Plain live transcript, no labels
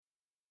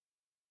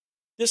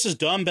This is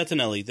Dom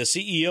Bettinelli, the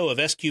CEO of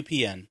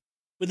SQPN,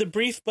 with a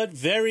brief but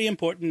very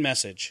important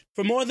message.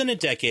 For more than a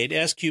decade,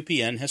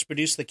 SQPN has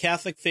produced the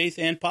Catholic faith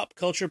and pop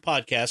culture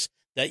podcasts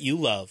that you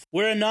love.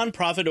 We're a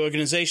nonprofit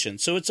organization,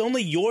 so it's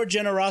only your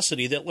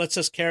generosity that lets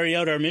us carry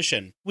out our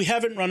mission. We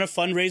haven't run a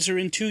fundraiser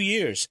in 2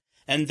 years,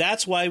 and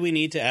that's why we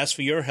need to ask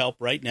for your help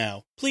right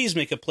now. Please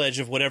make a pledge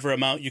of whatever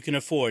amount you can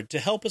afford to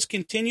help us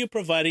continue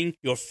providing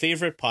your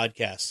favorite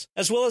podcasts,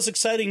 as well as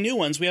exciting new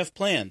ones we have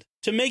planned.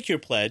 To make your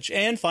pledge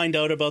and find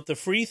out about the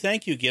free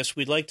thank you gifts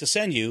we'd like to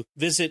send you,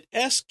 visit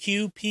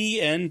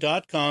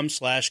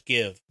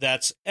sqpn.com/give.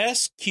 That's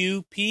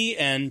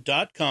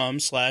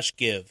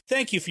sqpn.com/give.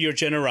 Thank you for your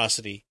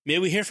generosity. May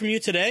we hear from you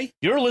today?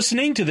 You're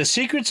listening to The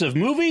Secrets of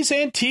Movies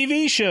and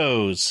TV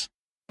Shows.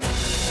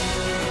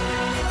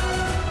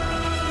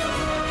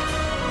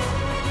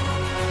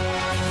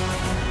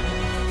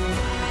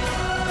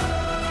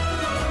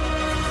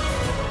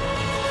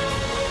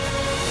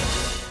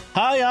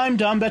 Hi, I'm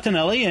Dom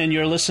Bettinelli, and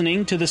you're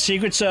listening to The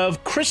Secrets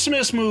of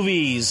Christmas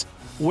Movies,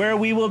 where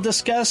we will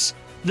discuss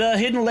the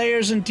hidden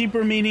layers and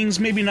deeper meanings,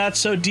 maybe not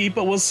so deep,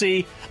 but we'll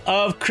see,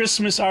 of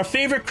Christmas, our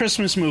favorite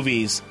Christmas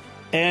movies.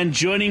 And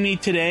joining me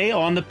today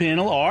on the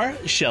panel are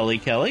Shelley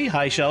Kelly.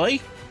 Hi,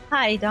 Shelley.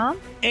 Hi,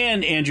 Dom.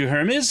 And Andrew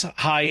Hermes.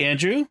 Hi,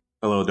 Andrew.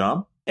 Hello,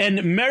 Dom.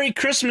 And Merry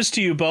Christmas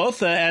to you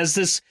both, as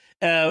this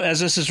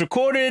is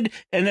recorded,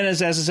 and then as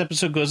this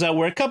episode goes out.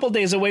 We're a couple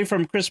days away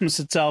from Christmas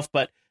itself,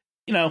 but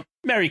you know,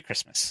 Merry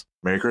Christmas.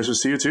 Merry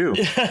Christmas to you, too.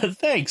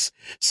 Thanks.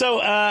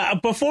 So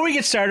before we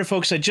get started,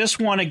 folks, I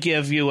just want to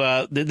give you,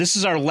 this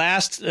is our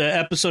last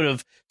episode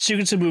of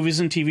Secrets of Movies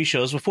and TV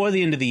Shows before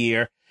the end of the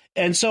year.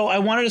 And so I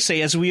wanted to say,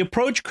 as we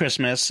approach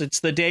Christmas, it's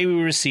the day we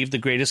receive the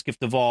greatest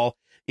gift of all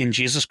in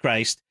Jesus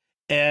Christ.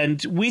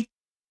 And we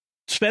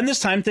spend this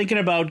time thinking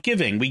about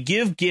giving. We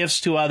give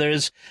gifts to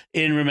others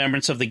in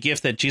remembrance of the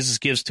gift that Jesus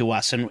gives to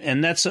us.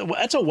 And that's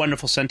a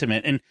wonderful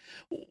sentiment. And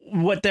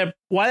why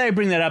I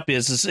bring that up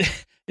is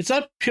it's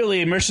not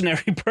purely a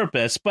mercenary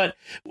purpose, but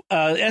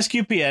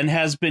SQPN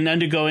has been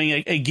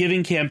undergoing a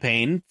giving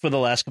campaign for the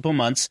last couple of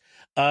months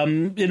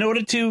in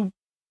order to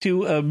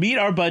meet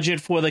our budget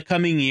for the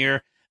coming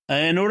year,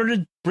 in order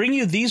to bring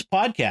you these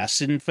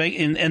podcasts. And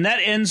that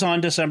ends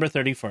on December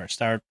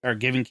 31st, our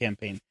giving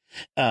campaign.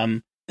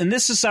 And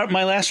this is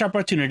my last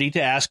opportunity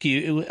to ask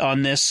you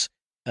on this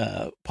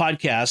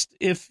podcast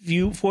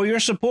for your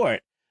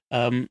support.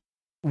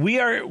 We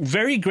are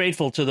very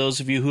grateful to those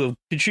of you who have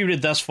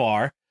contributed thus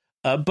far,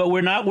 but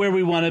we're not where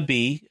we want to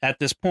be at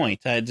this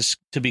point. Just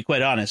to be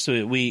quite honest,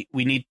 we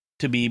need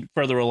to be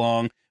further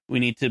along. We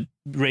need to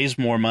raise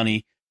more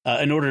money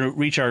in order to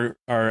reach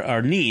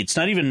our needs,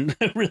 not even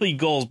really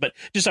goals, but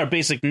just our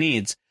basic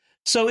needs.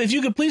 So if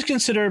you could please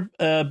consider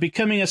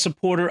becoming a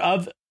supporter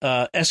of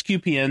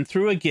SQPN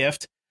through a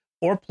gift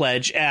or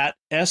pledge at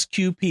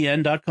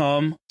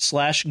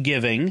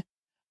sqpn.com/giving.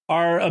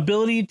 Our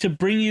ability to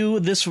bring you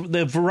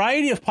the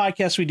variety of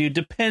podcasts we do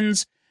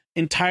depends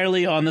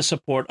entirely on the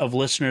support of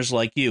listeners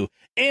like you.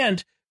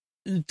 And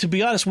to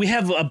be honest, we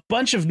have a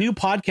bunch of new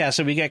podcasts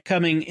that we got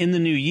coming in the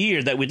new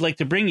year that we'd like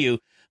to bring you.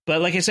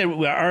 But like I said,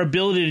 our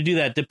ability to do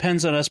that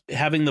depends on us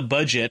having the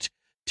budget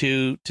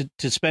to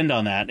spend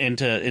on that and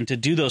to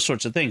do those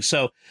sorts of things.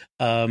 So,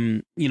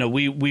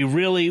 we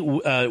really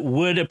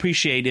would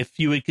appreciate if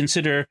you would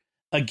consider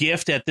a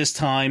gift at this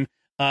time.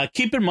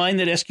 Keep in mind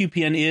that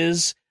SQPN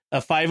is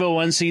a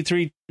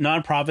 501c3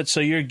 nonprofit,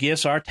 so your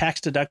gifts are tax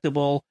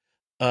deductible,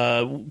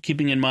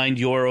 keeping in mind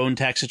your own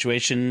tax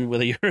situation,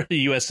 whether you're a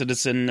U.S.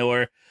 citizen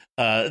or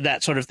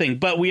that sort of thing.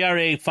 But we are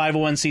a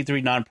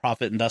 501c3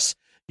 nonprofit, and thus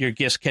your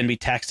gifts can be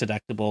tax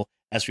deductible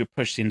as we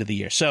push the end of the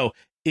year. So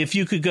if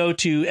you could go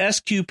to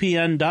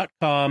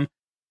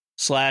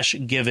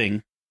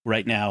sqpn.com/giving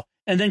right now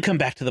and then come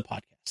back to the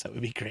podcast, that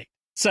would be great.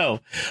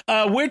 So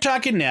we're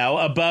talking now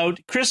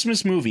about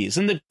Christmas movies.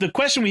 And the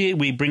question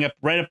we bring up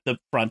right up the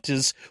front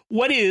is,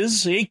 what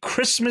is a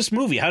Christmas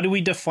movie? How do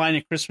we define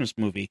a Christmas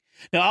movie?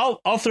 Now,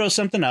 I'll throw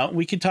something out.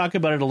 We could talk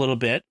about it a little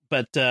bit,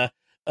 but I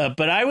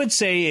would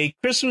say a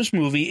Christmas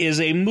movie is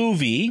a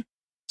movie.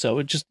 So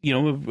it's just,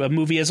 a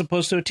movie as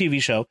opposed to a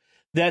TV show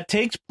that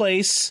takes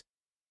place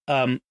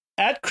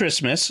at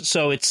Christmas.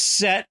 So it's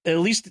set at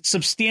least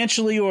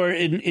substantially or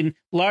in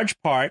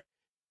large part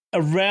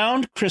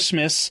around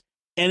Christmas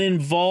and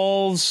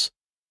involves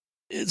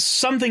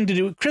something to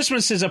do.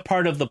 Christmas is a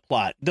part of the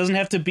plot. It doesn't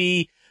have to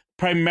be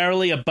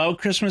primarily about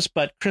Christmas,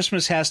 but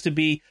Christmas has to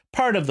be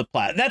part of the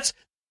plot. That's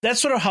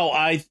sort of how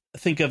I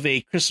think of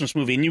a Christmas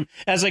movie. And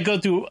as I go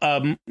through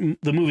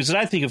the movies that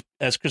I think of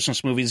as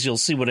Christmas movies, you'll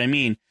see what I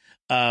mean.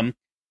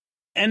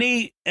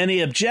 Any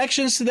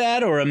objections to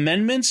that or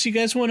amendments you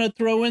guys want to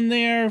throw in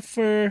there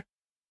for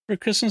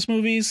Christmas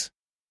movies?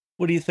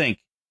 What do you think?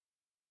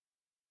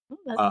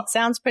 That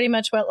sounds pretty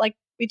much what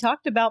we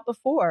talked about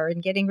before in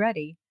getting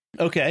ready.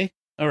 Okay.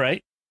 All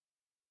right.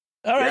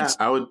 Yeah,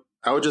 I would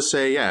just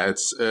say,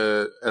 it's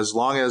as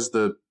long as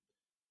the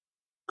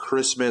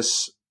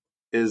Christmas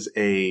is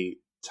a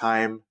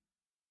time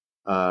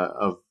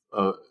of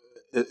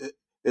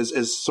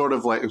is sort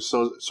of like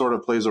sort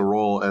of plays a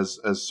role as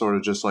sort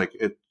of just like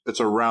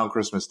it's around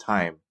Christmas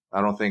time.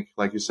 I don't think,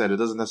 like you said, it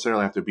doesn't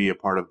necessarily have to be a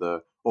part of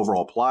the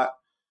overall plot,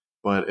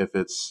 but if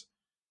it's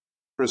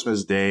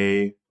Christmas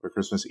Day or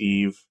Christmas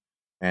Eve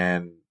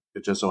and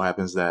it just so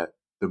happens that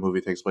the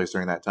movie takes place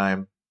during that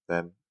time,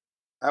 then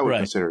I would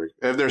consider it.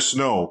 If there's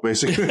snow,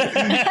 basically.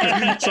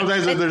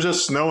 Sometimes if there's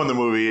just snow in the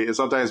movie,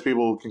 sometimes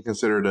people can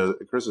consider it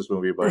a Christmas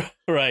movie, but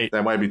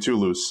that might be too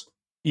loose.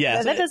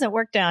 Yeah, that doesn't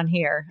work down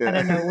here. I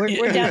don't know.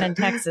 We're down in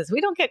Texas. We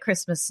don't get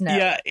Christmas snow.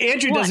 Yeah,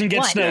 Andrew doesn't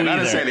get snow either. Not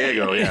in San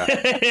Diego, yeah.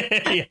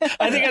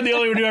 I think I'm the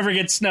only one who ever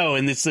gets snow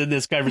in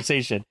this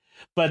conversation.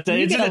 But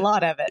you get a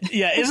lot of it.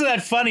 Yeah, isn't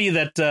that funny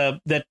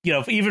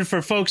that even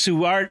for folks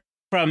who aren't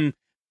from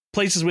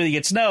places where you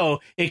get snow,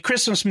 a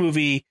Christmas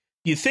movie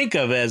you think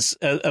of as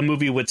a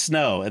movie with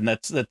snow, and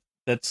that's a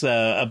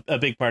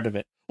big part of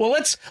it. Well,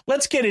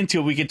 let's get into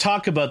it. We can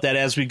talk about that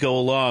as we go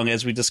along,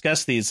 as we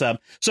discuss these.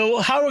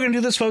 So how we're going to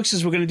do this, folks,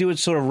 is we're going to do it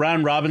sort of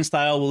round robin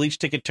style. We'll each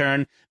take a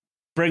turn,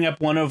 bring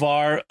up one of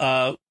our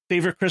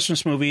favorite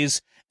Christmas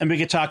movies, and we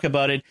can talk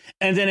about it.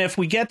 And then if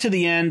we get to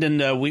the end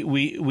and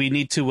we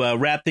need to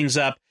wrap things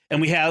up,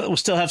 and we'll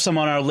still have some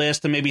on our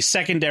list, and maybe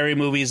secondary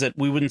movies that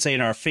we wouldn't say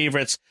in our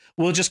favorites,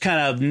 we'll just kind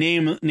of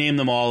name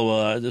them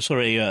all.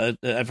 Sort of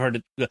I've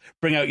heard it,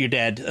 bring out your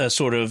dead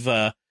sort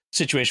of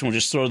situation. We'll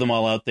just throw them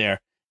all out there.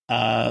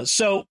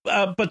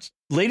 But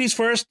ladies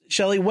first,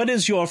 Shelley, what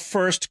is your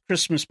first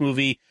Christmas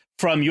movie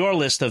from your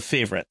list of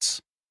favorites?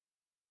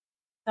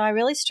 So I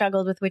really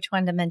struggled with which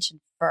one to mention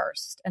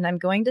first, and I'm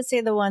going to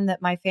say the one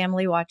that my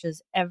family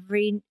watches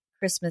every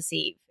Christmas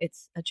Eve.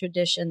 It's a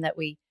tradition that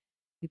we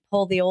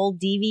pull the old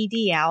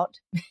DVD out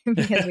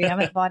because we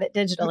haven't bought it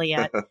digitally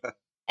yet,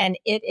 and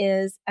it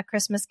is A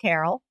Christmas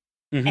Carol,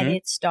 and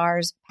it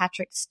stars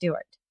Patrick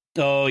Stewart.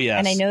 Oh, yes.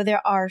 And I know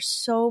there are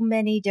so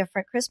many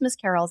different Christmas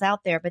carols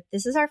out there, but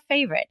this is our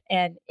favorite.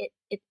 And it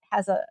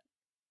has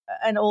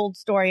an old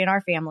story in our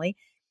family.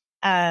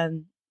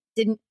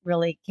 Didn't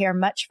really care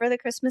much for the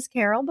Christmas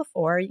Carol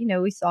before.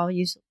 We saw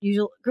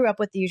grew up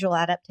with the usual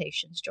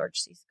adaptations, George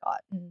C.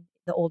 Scott, and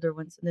the older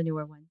ones and the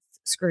newer ones,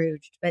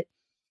 Scrooged. But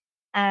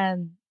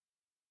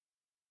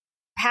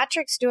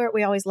Patrick Stewart,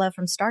 we always love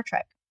from Star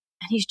Trek.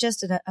 And he's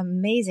just an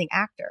amazing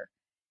actor.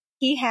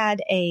 He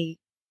had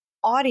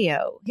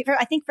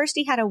I think first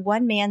he had a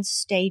one-man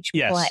stage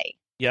play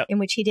in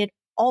which he did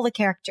all the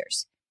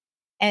characters.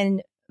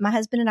 And my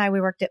husband and I,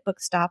 we worked at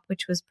Bookstop,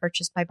 which was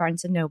purchased by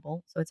Barnes &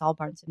 Noble. So it's all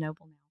Barnes &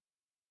 Noble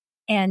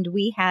now. And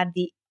we had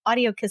the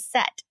audio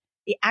cassette,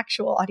 the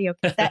actual audio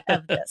cassette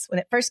of this when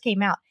it first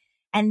came out.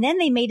 And then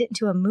they made it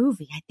into a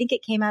movie. I think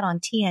it came out on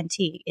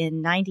TNT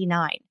in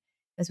 99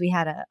 because we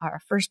had our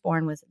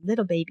firstborn was a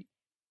little baby.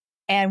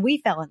 And we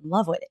fell in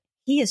love with it.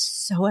 He is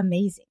so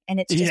amazing. And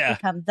it's just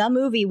become the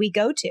movie we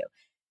go to,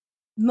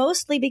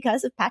 mostly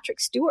because of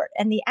Patrick Stewart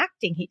and the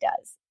acting he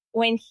does.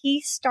 When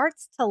he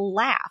starts to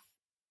laugh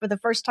for the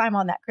first time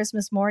on that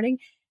Christmas morning,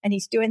 and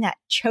he's doing that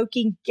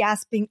choking,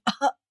 gasping,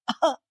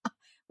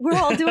 we're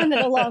all doing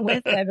it along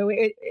with him.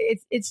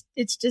 It's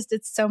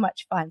so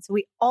much fun. So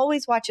we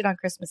always watch it on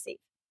Christmas Eve.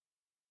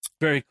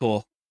 Very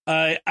cool.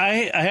 I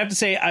have to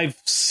say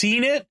I've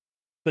seen it,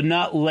 but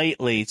not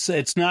lately.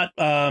 It's not.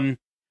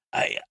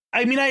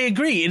 I mean, I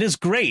agree. It is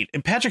great.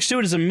 And Patrick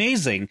Stewart is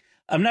amazing.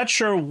 I'm not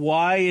sure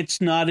why it's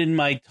not in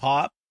my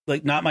top,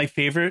 like not my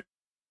favorite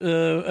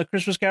A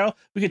Christmas Carol.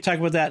 We could talk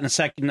about that in a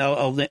second.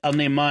 I'll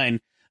name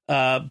mine.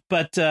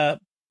 But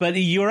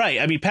you're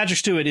right. I mean, Patrick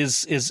Stewart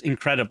is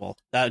incredible.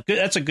 Good.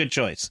 That's a good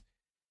choice.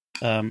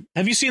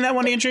 Have you seen that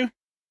one, Andrew?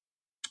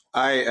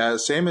 I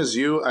same as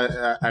you.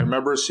 I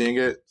remember seeing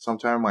it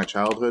sometime in my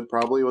childhood.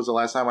 Probably was the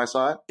last time I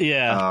saw it.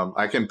 Yeah.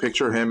 I can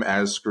picture him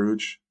as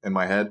Scrooge in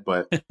my head,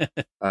 but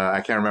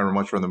I can't remember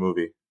much from the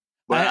movie.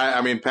 But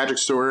I mean, Patrick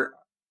Stewart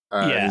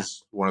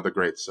is one of the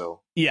greats.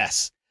 So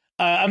yes,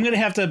 I'm gonna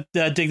have to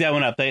dig that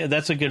one up.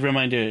 That's a good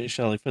reminder,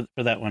 Shelley,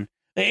 for that one.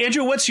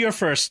 Andrew, what's your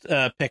first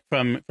pick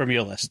from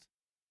your list?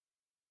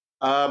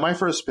 My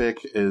first pick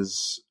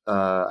is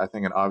I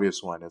think an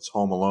obvious one. It's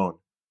Home Alone.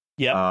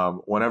 Yeah.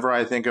 Whenever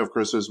I think of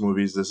Christmas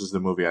movies, this is the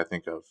movie I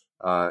think of.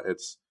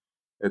 It's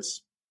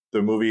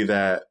the movie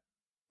that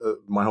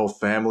my whole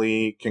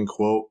family can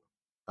quote.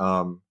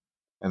 And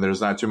there's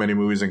not too many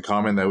movies in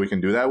common that we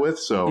can do that with.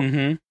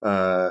 So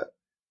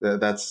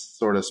that's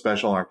sort of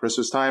special on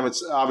Christmas time.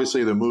 It's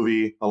obviously the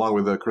movie, along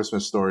with The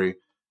Christmas Story,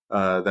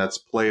 that's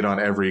played on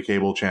every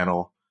cable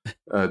channel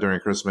during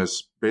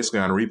Christmas, basically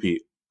on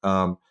repeat.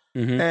 And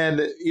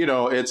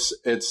it's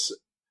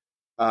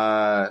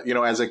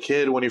as a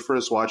kid, when you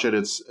first watch it,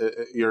 it's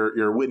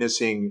you're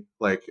witnessing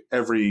like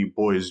every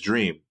boy's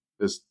dream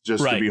is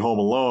just to be home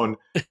alone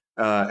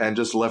and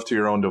just left to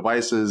your own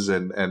devices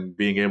and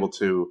being able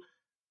to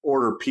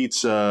order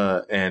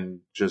pizza and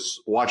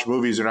just watch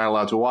movies you're not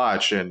allowed to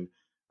watch and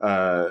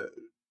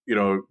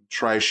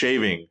try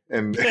shaving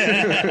and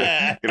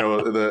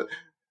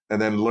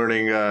and then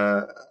learning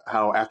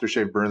how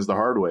aftershave burns the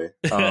hard way.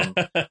 And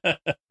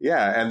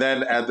then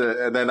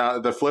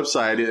the flip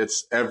side,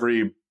 it's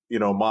every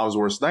mom's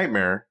worst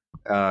nightmare.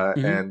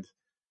 And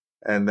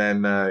and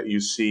then you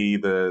see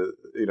the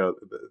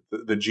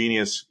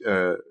genius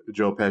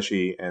Joe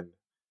Pesci and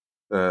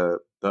the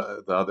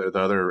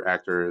other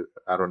actor.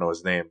 I don't know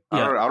his name.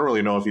 Yeah. I don't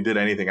really know if he did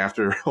anything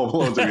after Home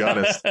Alone, to be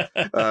honest,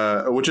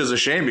 which is a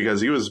shame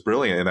because he was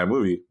brilliant in that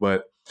movie.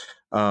 But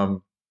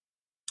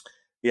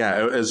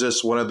yeah, it's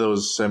just one of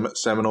those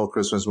seminal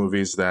Christmas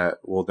movies that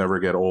will never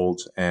get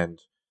old. And,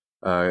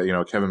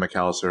 Kevin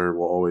McAllister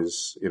will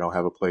always,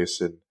 have a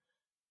place in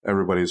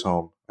everybody's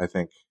home, I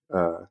think,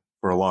 for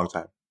a long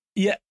time.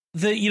 Yeah.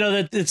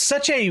 It's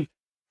such a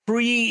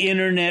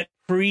pre-internet,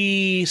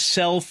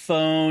 pre-cell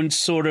phone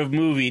sort of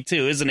movie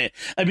too, isn't it?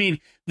 I mean,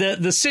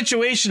 the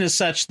situation is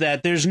such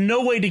that there's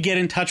no way to get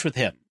in touch with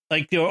him,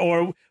 like,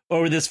 or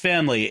with his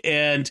family.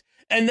 And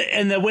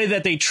the way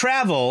that they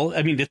travel,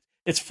 I mean,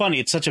 it's funny.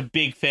 It's such a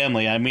big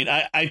family. I mean,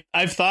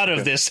 I've thought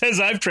of this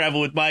as I've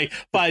traveled with my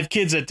 5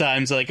 kids at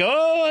times, like,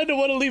 oh, I don't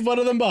want to leave one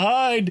of them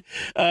behind,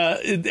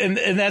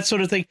 and that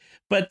sort of thing.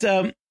 But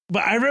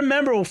I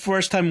remember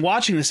first time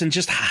watching this and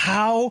just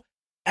how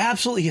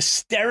absolutely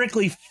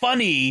hysterically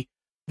funny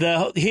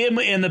him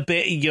and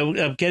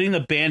the getting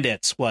the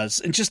bandits was,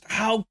 and just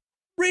how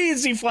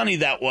crazy funny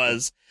that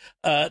was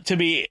to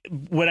me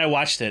when I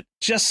watched it.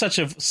 Just such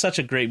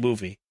a great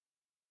movie.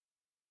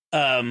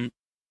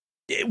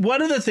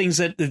 One of the things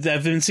that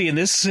I've been seeing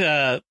this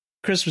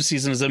Christmas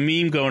season is a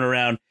meme going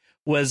around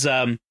was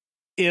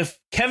if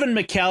Kevin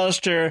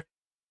McAllister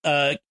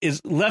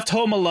is left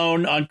home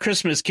alone on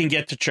Christmas can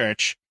get to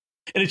church,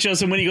 and it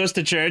shows him when he goes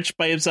to church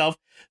by himself,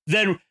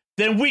 then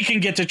we can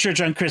get to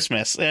church on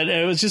Christmas. And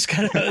it was just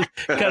kind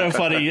of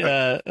funny,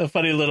 a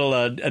funny little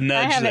nudge there.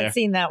 I haven't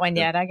seen that one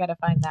yet. I got to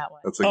find that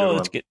one. That's a good one.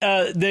 That's good.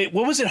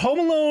 What was it? Home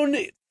Alone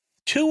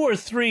 2 or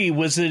 3?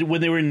 Was it when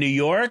they were in New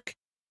York?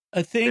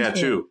 I think. Yeah,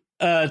 2.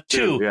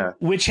 2, yeah.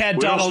 Which had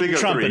Donald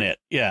Trump in it.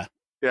 Yeah.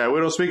 Yeah,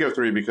 we don't speak of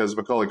 3 because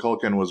Macaulay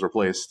Culkin was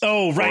replaced.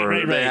 Oh,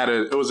 right.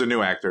 It was a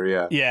new actor,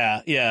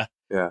 yeah. Yeah.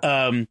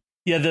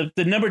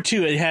 The number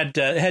 2, it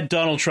had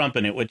Donald Trump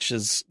in it, which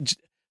is,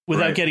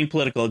 without getting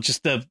political,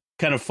 just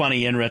kind of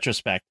funny in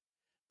retrospect.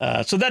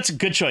 So that's a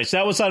good choice.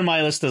 That was on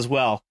my list as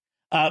well.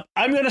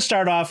 I'm going to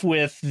start off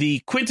with the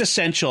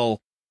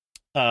quintessential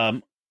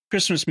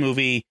Christmas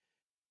movie,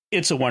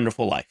 It's a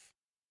Wonderful Life.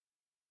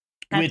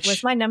 That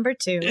was my number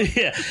 2.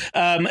 Yeah.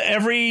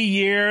 Every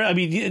year, I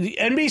mean,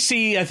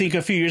 NBC, I think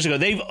a few years ago,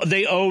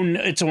 they own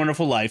It's a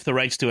Wonderful Life, the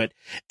rights to it,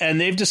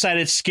 and they've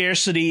decided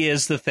scarcity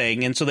is the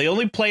thing, and so they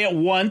only play it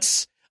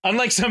once.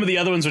 Unlike some of the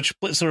other ones, which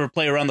sort of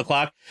play around the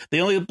clock, they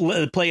only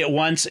play it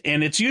once,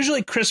 and it's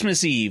usually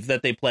Christmas Eve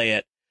that they play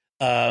it.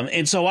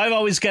 And so I've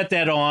always got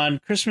that on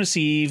Christmas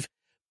Eve,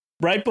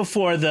 right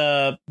before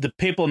the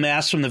papal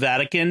mass from the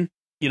Vatican.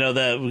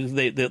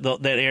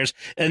 That airs,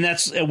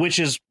 and which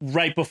is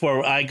right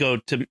before I go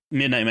to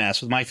midnight mass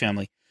with my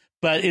family.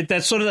 But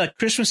that's sort of that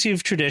Christmas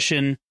Eve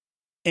tradition,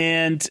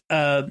 and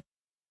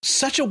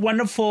such a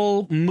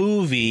wonderful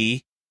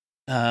movie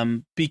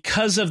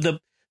because of the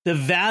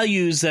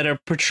values that are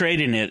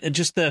portrayed in it. And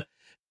just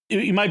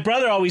my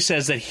brother always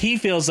says that he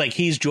feels like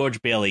he's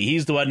George Bailey.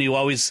 He's the one who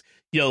always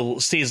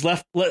gets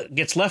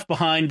left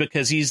behind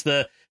because he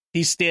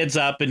stands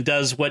up and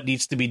does what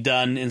needs to be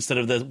done instead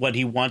of what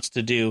he wants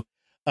to do.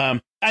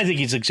 I think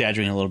he's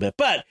exaggerating a little bit,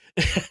 but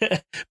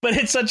but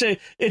it's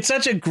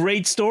such a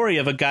great story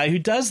of a guy who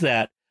does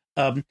that.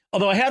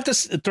 Although I have to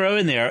throw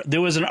in there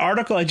was an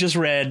article I just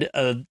read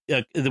within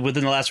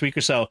the last week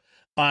or so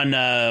on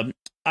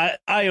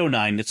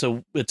IO9. It's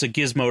a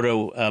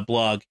Gizmodo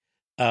blog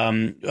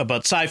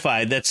about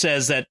sci-fi that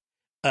says that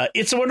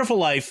It's a Wonderful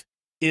Life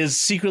is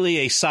secretly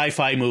a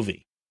sci-fi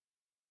movie.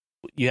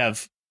 You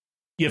have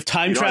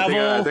time travel.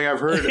 I think I've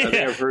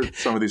heard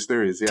some of these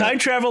theories. Yeah. Time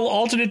travel,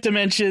 alternate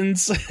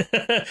dimensions,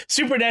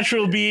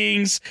 supernatural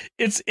beings.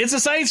 It's a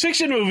science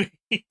fiction movie.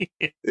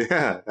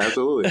 Yeah,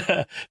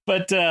 absolutely.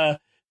 But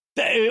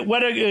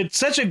it's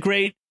such a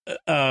great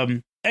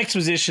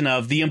exposition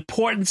of the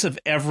importance of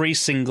every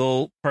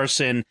single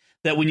person,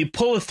 that when you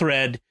pull a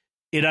thread,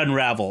 it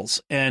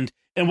unravels. And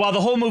while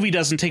the whole movie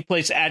doesn't take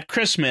place at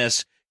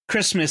Christmas,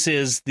 Christmas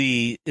is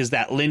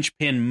that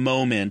linchpin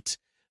moment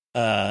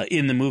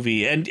in the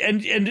movie, and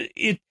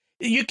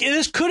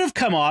this could have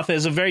come off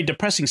as a very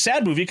depressing,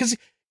 sad movie because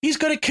he's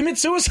going to commit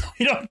suicide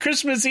on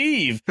Christmas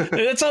Eve.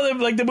 That's how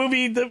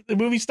the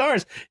movie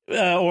starts,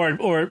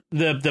 or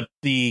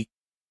the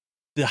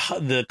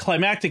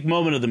climactic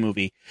moment of the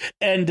movie,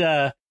 and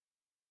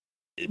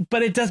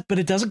but it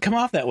doesn't come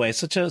off that way.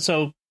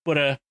 What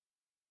a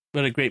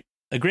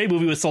great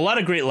movie with a lot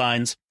of great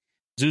lines.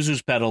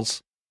 Zuzu's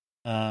Petals.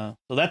 So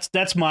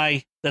that's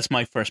my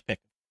first pick.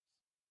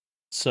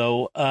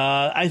 So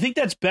I think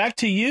that's back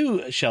to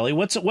you, Shelley.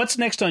 What's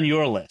next on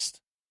your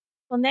list?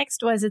 Well,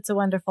 next was It's a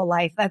Wonderful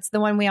Life. That's the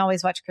one we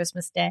always watch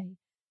Christmas Day.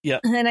 Yeah.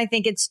 And I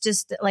think it's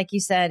just, like you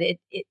said,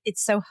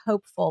 it's so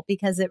hopeful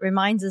because it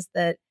reminds us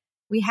that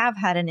we have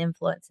had an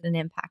influence and an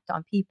impact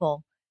on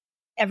people.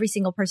 Every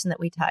single person that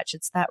we touch,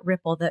 it's that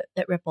ripple that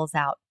ripples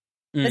out.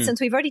 But since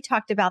we've already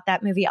talked about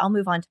that movie, I'll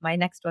move on to my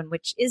next one,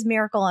 which is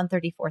Miracle on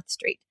 34th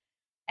Street.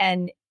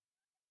 And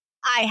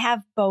I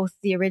have both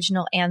the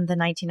original and the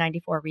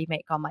 1994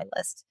 remake on my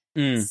list.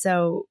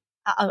 So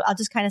I'll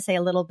just kind of say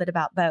a little bit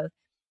about both.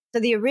 So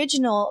the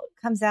original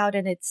comes out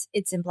and it's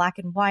in black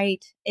and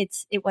white.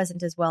 It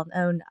wasn't as well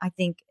known. I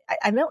think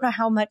I don't know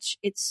how much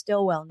it's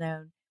still well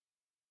known.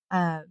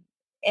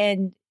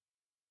 And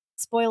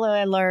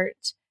spoiler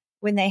alert,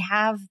 when they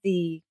have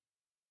the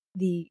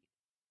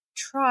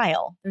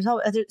trial,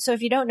 so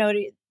if you don't know,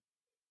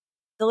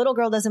 the little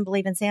girl doesn't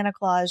believe in Santa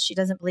Claus. She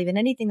doesn't believe in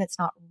anything that's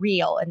not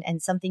real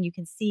and something you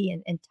can see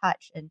and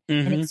touch and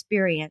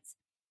experience.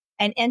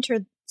 And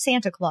enter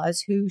Santa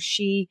Claus, who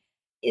she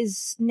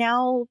is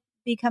now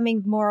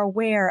becoming more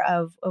aware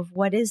of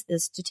what is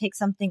this, to take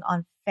something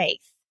on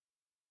faith.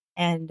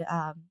 And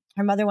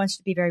her mother wants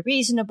to be very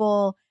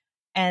reasonable.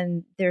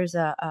 And there's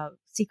a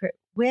secret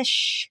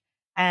wish.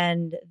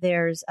 And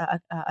there's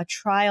a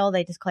trial.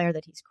 They declare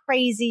that he's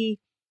crazy.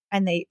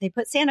 And they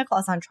put Santa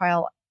Claus on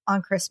trial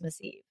on Christmas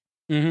Eve.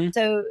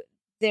 So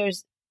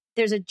there's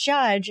a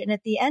judge, and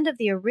at the end of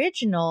the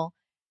original,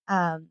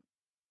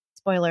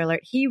 spoiler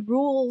alert, he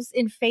rules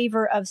in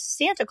favor of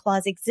Santa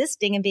Claus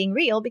existing and being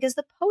real because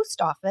the post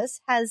office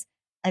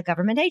a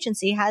government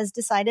agency has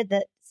decided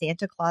that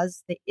Santa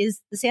Claus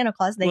is the Santa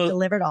Claus. They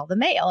delivered all the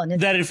mail, and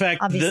that in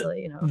fact,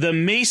 obviously, the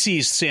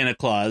Macy's Santa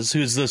Claus,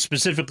 who's the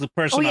specific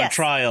person on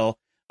trial,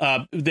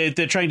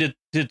 they're trying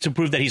to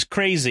prove that he's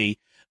crazy.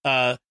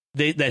 That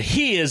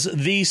he is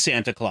the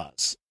Santa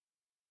Claus.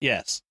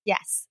 Yes.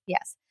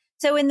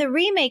 So when the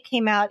remake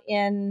came out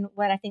in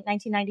I think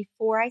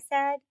 1994, I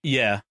said.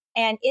 Yeah.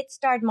 And it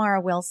starred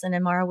Mara Wilson,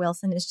 and Mara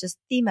Wilson is just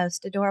the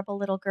most adorable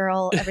little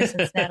girl ever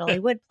since Natalie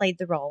Wood played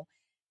the role.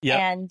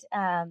 Yeah. And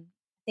I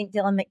think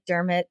Dylan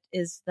McDermott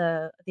is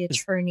the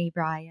attorney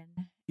Brian.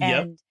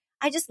 And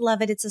I just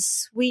love it. It's a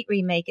sweet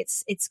remake.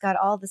 It's got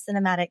all the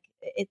cinematic.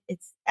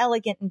 It's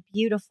elegant and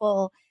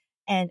beautiful,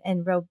 and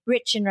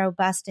rich and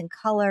robust in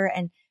color.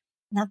 And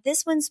now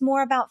this one's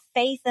more about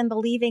faith and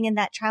believing in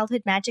that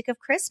childhood magic of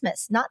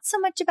Christmas. Not so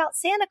much about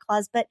Santa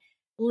Claus, but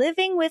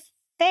living with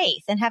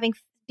faith and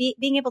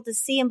being able to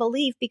see and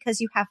believe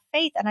because you have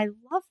faith. And I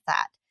love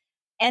that.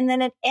 And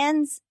then it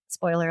ends,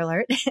 spoiler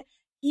alert,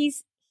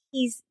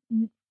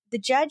 the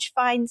judge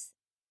finds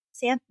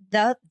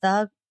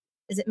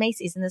is it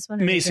Macy's in this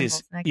one?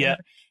 Macy's. Yeah.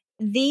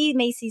 The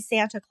Macy's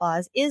Santa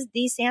Claus is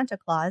the Santa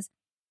Claus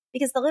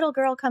because the little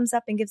girl comes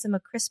up and gives him a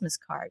Christmas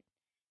card.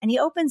 And he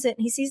opens it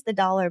and he sees the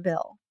dollar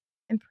bill.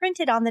 And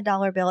printed on the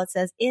dollar bill, it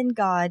says, "In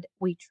God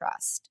we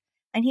trust."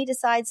 And he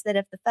decides that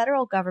if the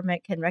federal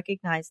government can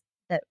recognize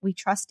that we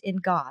trust in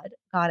God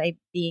a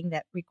being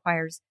that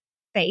requires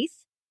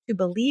faith to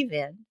believe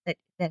in, that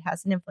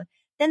has an influence,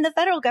 then the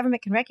federal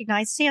government can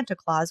recognize Santa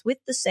Claus with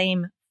the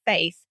same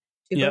faith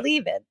to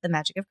believe in the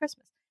magic of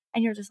Christmas.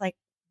 And you're just like,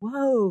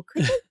 whoa,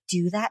 could you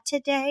do that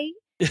today?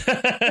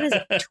 What is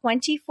it,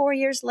 24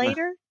 years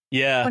later?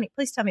 Yeah.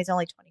 Please tell me it's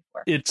only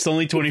 24. It's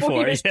only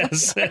 24,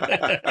 yes.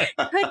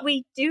 Could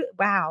we do,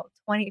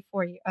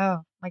 24 years.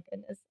 Oh, my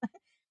goodness.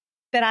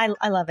 But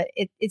I love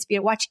it. It's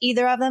beautiful. Watch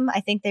either of them.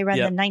 I think they run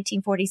the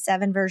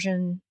 1947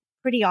 version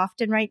pretty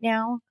often right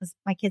now because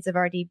my kids have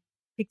already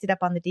picked it up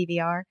on the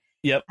DVR.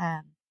 Yep.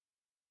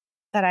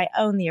 But I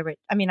own the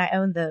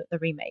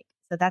remake.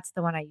 So that's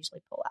the one I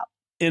usually pull out.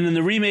 And in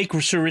the remake,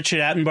 Sir Richard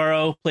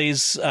Attenborough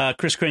plays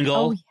Kris Kringle.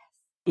 Oh,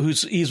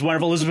 yes. He's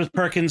wonderful. Elizabeth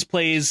Perkins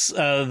plays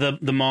the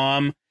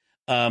mom.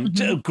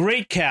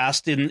 Great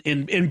cast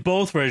in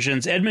both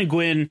versions. Edmund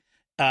Gwynn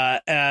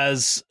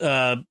as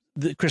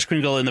Kris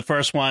Kringle in the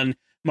first one.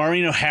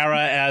 Maureen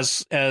O'Hara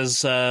as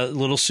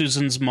little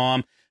Susan's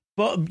mom.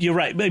 But you're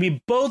right.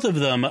 Maybe both of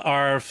them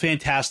are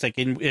fantastic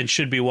and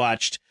should be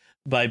watched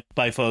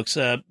by folks.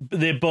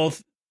 They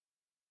both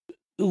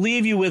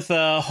leave you with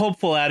a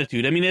hopeful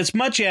attitude. I mean, as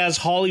much as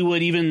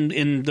Hollywood, even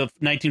in the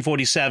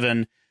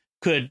 1947,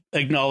 could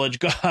acknowledge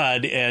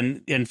God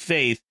and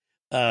faith,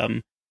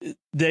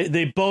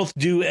 they both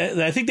do.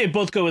 I think they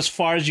both go as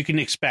far as you can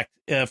expect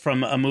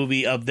from a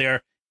movie of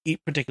their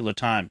particular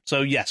time.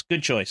 So yes,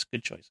 good choice.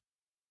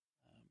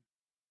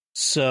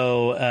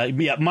 So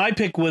my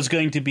pick was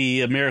going to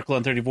be A Miracle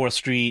on 34th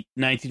Street,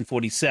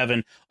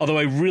 1947. Although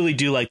I really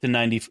do like the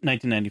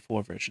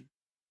 1994 version.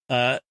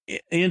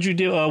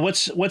 Andrew,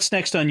 what's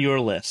next on your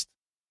list?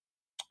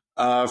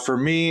 For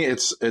me,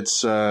 it's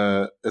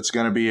going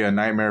to be A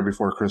Nightmare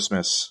Before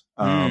Christmas.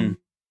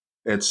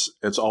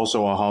 It's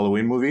also a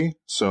Halloween movie,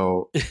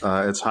 so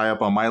it's high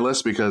up on my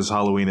list because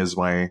Halloween is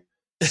my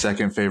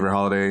second favorite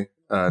holiday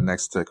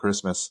next to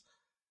Christmas.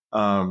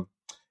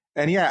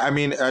 And yeah, I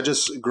mean,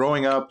 just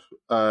growing up,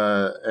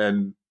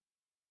 and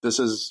this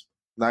is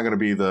not going to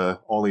be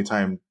the only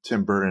time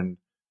Tim Burton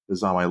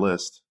is on my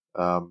list,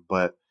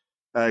 but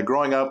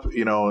growing up,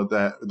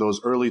 that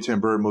those early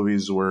Tim Burton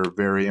movies were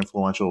very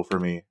influential for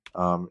me.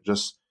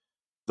 Just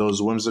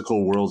those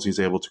whimsical worlds he's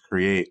able to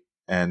create,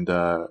 and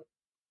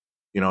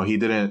he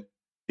didn't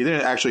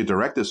actually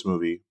direct this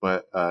movie,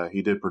 but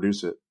he did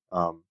produce it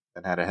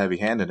and had a heavy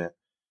hand in it.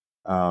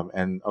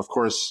 And of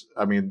course,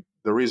 I mean,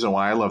 the reason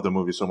why I love the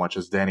movie so much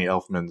is Danny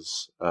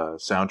Elfman's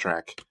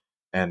soundtrack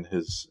and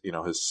his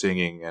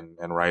singing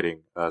and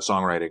writing,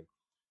 songwriting.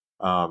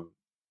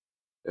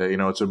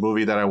 It's a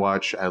movie that I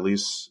watch at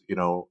least,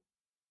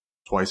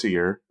 twice a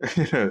year,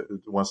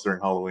 once during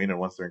Halloween and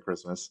once during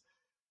Christmas.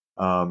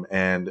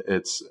 And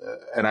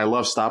I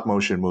love stop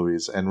motion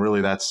movies, and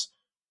really that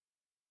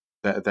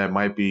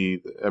might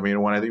be, I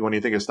mean, when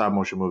you think of stop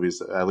motion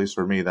movies, at least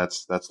for me,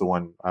 that's the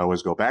one I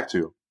always go back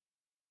to.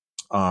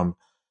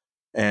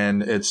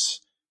 And it's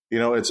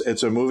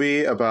a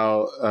movie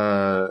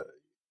about,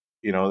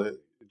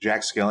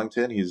 Jack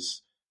Skellington.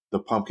 He's the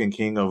Pumpkin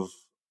King of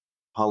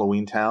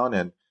Halloween Town,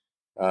 and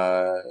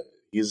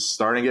he's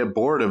starting to get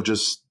bored of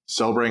just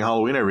celebrating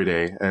Halloween every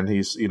day. And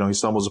he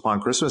stumbles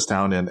upon Christmas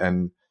Town,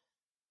 and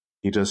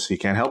he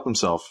can't help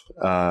himself.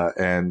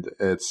 And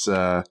it's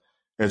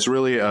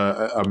really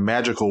a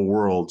magical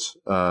world,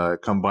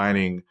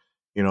 combining,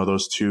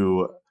 those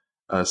two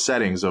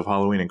settings of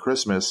Halloween and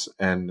Christmas.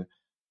 And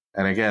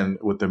again,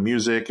 with the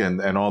music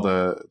and all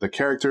the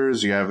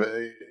characters, you have,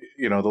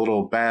 the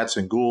little bats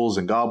and ghouls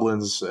and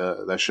goblins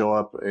that show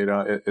up.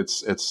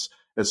 It's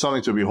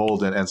something to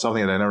behold, and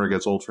something that never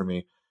gets old for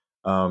me.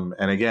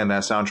 And again,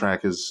 that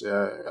soundtrack is,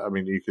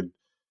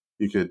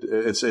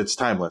 it's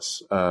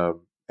timeless.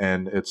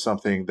 And it's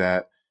something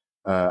that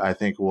I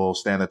think will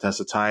stand the test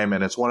of time.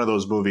 And it's one of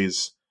those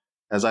movies,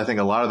 as I think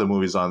a lot of the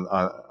movies on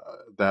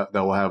that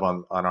we'll have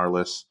on our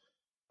list,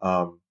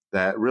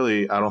 that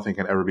really I don't think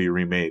can ever be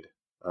remade.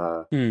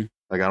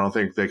 Like, I don't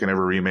think they can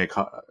ever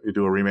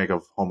do a remake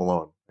of Home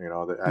Alone.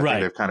 I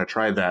think they've kind of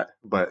tried that,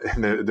 but it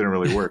didn't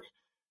really work.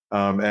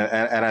 And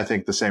I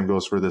think the same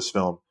goes for this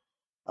film.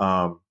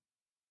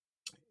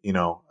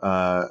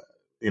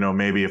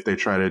 Maybe if they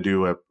try to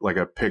do a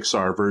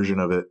Pixar version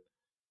of it,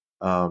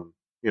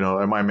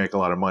 it might make a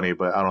lot of money,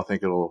 but I don't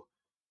think it'll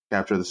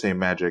capture the same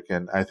magic.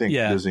 And I think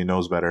Disney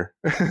knows better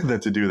than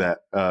to do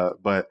that.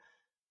 But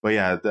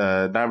yeah,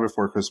 the Night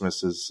Before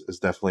Christmas is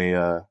definitely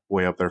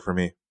way up there for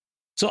me.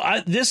 So I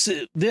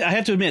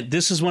have to admit,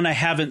 this is one I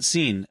haven't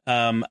seen.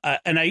 Oh,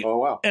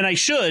 wow. And I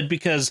should,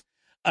 because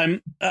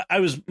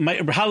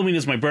Halloween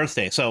is my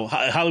birthday, so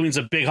Halloween's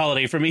a big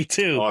holiday for me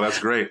too. Oh, that's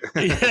great.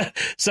 Yeah.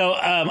 So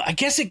I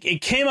guess it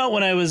came out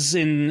when I was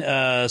in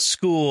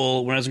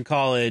school, when I was in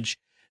college.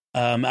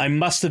 I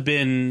must have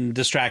been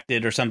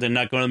distracted or something,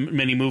 not going to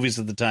many movies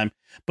at the time.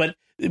 But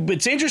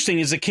what's interesting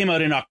is it came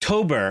out in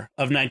October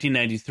of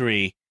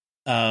 1993.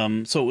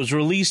 So it was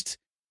released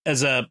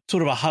as a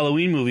sort of a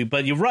Halloween movie.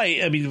 But you're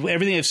right. I mean,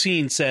 everything I've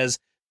seen says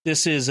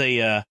this is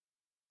it's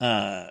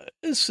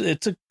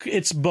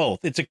both.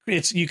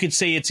 You could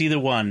say it's either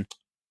one.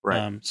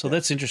 Right. So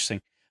that's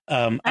interesting.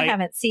 I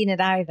haven't seen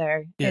it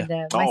either. Yeah.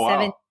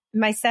 And,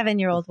 my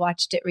 7-year-old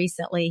watched it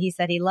recently. He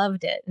said he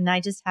loved it, and I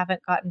just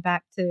haven't gotten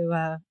back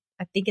to.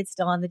 I think it's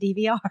still on the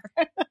DVR.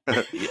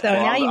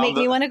 Now you make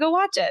me want to go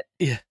watch it.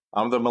 Yeah.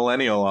 I'm the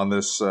millennial on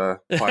this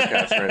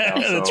podcast right now.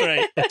 So.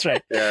 That's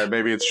right. Yeah,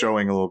 maybe it's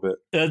showing a little bit.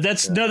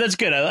 That's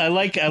good. I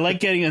like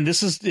getting, and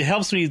it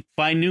helps me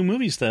find new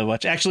movies to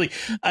watch. Actually,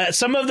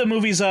 some of the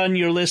movies on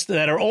your list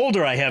that are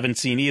older I haven't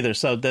seen either.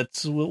 So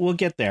we'll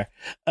get there.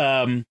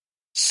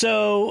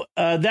 So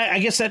I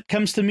guess that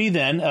comes to me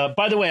then.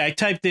 By the way, I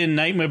typed in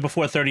Nightmare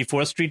Before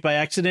 34th Street by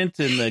accident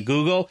in the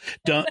Google.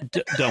 Don't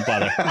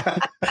bother.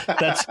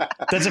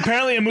 That's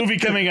apparently a movie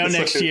coming out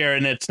next year,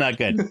 and it's not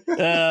good.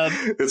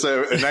 It's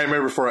a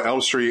Nightmare Before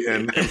Elm Street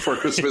and Before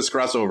Christmas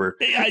crossover.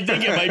 I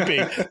think it might be.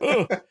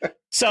 Ooh.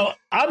 So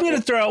I'm going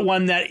to throw out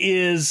one that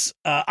is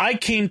I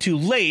came to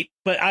late,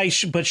 but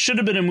should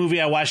have been a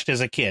movie I watched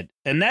as a kid,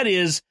 and that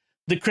is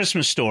The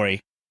Christmas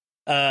Story.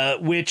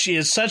 Which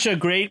is such a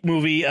great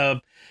movie.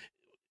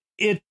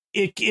 It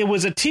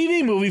was a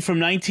TV movie from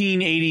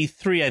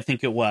 1983, I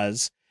think it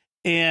was,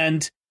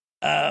 and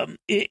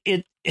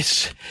it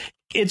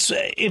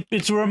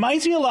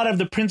reminds me a lot of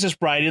The Princess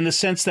Bride in the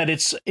sense that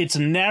it's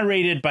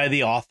narrated by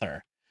the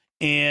author,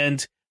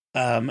 and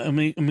I'm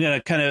going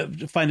to kind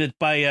of find it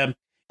by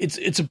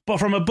it's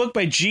from a book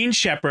by Gene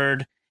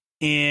Shepard,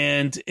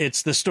 and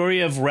it's the story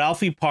of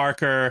Ralphie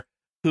Parker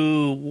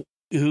who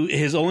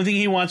his only thing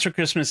he wants for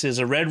Christmas is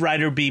a Red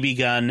Ryder BB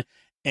gun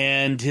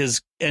and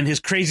his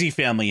crazy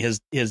family,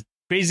 his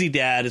crazy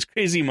dad, his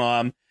crazy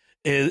mom,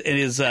 and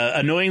his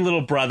annoying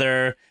little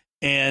brother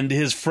and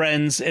his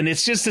friends. And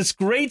it's just this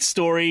great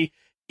story.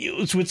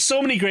 It's with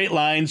so many great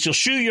lines. You'll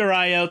shoot your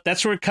eye out.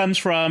 That's where it comes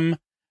from.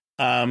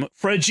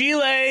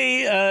 Fragile,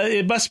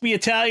 it must be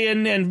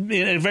Italian and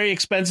very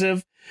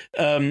expensive.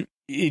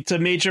 It's a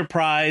major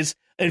prize.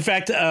 In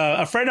fact,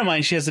 a friend of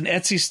mine, she has an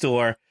Etsy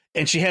store,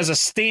 and she has a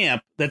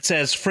stamp that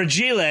says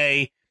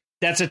Fragile,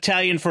 that's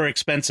Italian for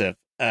expensive.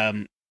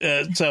 So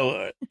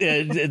you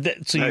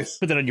nice.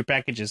 Put that on your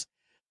packages.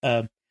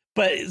 And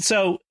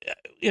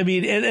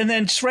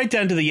then just right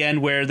down to the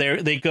end where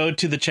they go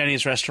to the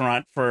Chinese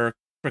restaurant for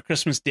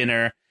Christmas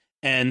dinner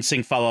and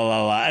sing fa la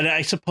la la. And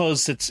I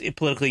suppose it's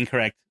politically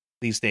incorrect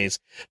these days.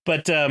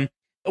 But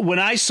when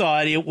I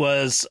saw it, it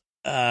was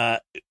I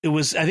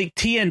think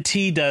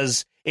TNT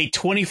does a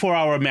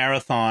 24-hour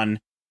marathon,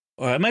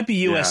 or it might be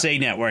USA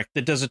Network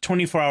that does a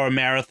 24-hour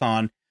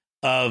marathon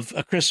of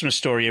A Christmas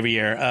Story every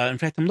year. In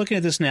fact, I'm looking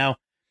at this now.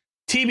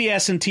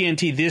 TBS and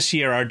TNT this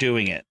year are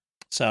doing it.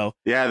 So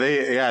they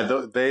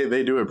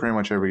do it pretty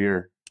much every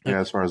year. Yeah,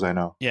 as far as I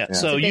know. Yeah.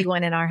 It's So a big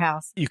one in our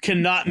house. You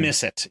cannot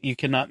miss it. You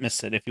cannot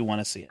miss it if you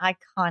want to see it.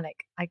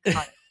 Iconic.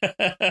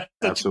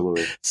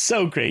 Absolutely.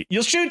 So great.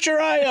 You'll shoot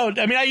your eye out.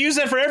 I mean, I use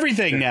that for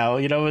everything now.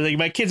 You know, like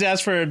my kids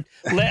ask for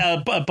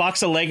a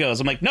box of Legos.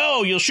 I'm like,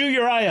 no, you'll shoot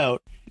your eye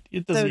out.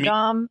 It doesn't mean...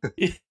 Dom,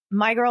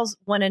 my girls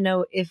want to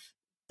know if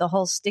the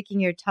whole sticking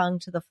your tongue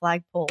to the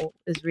flagpole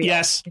is real.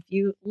 Yes. If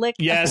you lick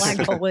the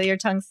flagpole, will your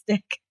tongue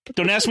stick?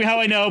 Don't ask me how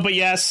I know, but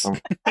yes.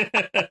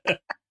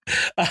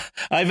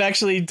 I've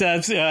actually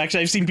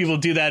I've seen people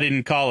do that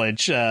in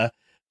college.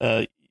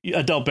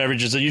 Adult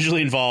beverages are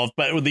usually involved,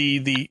 but go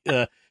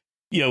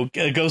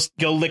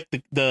lick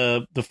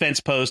the fence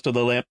post or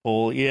the lamp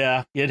pole.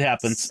 Yeah, it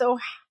happens. So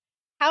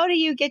how do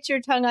you get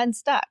your tongue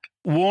unstuck?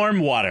 Warm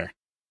water.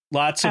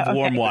 Lots of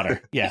warm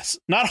water. Yes.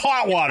 Not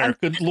hot water.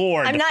 Good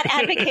Lord. I'm not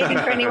advocating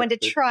for anyone to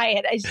try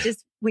it. It's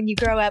just when you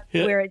grow up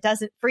where it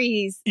doesn't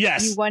freeze, you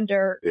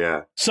wonder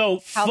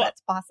how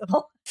that's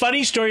possible.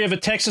 Funny story of a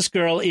Texas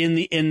girl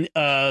in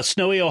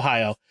snowy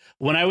Ohio.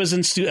 When I was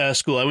in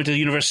school, I went to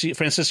the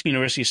Franciscan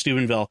University of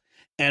Steubenville,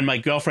 and my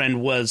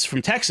girlfriend was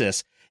from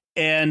Texas.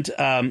 And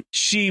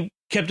she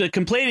kept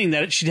complaining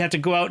that she'd have to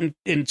go out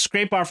and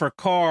scrape off her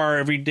car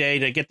every day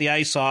to get the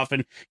ice off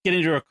and get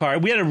into her car.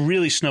 We had a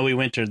really snowy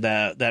winter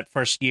that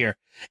first year.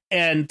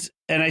 And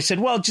I said,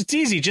 well, it's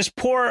easy. Just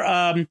pour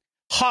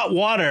hot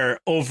water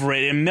over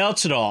it and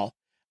melts it all.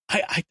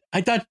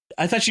 I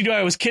thought she knew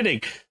I was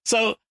kidding.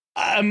 So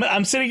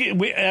I'm sitting.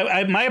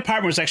 My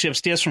apartment was actually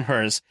upstairs from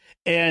hers,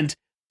 and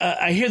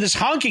I hear this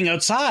honking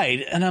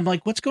outside, and I'm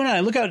like, "What's going on?"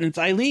 I look out, and it's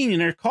Eileen in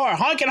her car,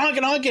 honking,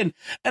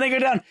 and I go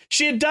down.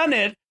 She had done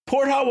it,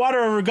 poured hot water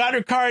over, got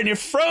in her car, and it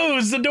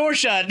froze the door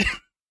shut.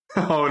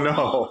 Oh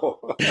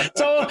no!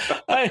 So,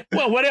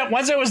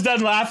 once I was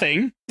done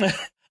laughing,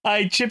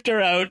 I chipped her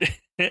out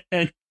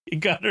and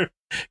got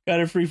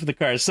her free for the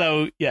car.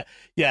 So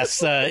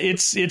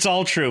it's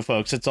all true,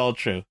 folks. It's all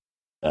true.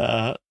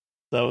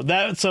 So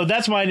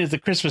that's mine is the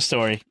Christmas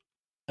story.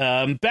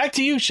 Back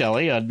to you,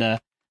 Shelley, on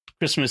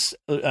Christmas,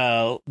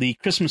 the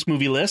Christmas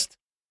movie list.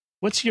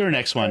 What's your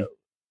next one?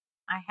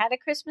 I had a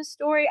Christmas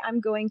story. I'm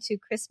going to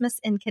Christmas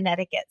in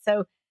Connecticut.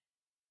 So,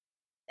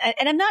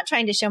 and I'm not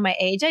trying to show my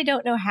age. I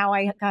don't know how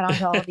I got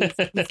onto all these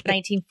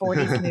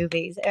 1940s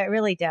movies. I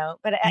really don't.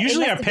 But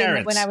usually our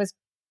parents. When I was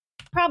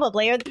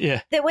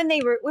that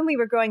when we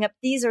were growing up,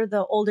 these are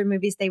the older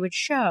movies they would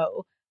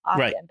show often.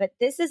 Right. But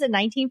this is a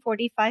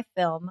 1945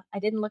 film. I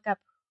didn't look up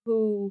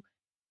who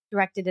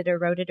directed it or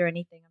wrote it or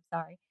anything. I'm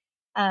sorry.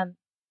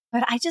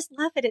 But I just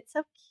love it. It's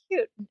so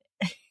cute.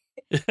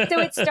 So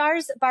it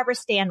stars Barbara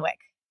Stanwyck,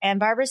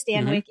 and Barbara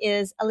Stanwyck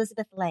is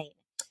Elizabeth Lane.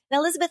 Now,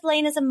 Elizabeth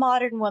Lane is a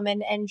modern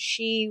woman, and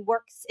she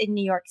works in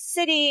New York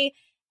City,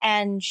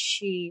 and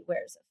she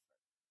wears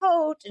a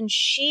coat, and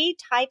she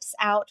types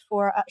out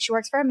she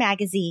works for a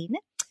magazine,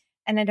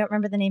 and I don't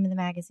remember the name of the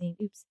magazine.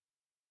 Oops.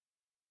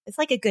 It's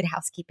like a Good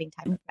Housekeeping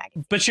type of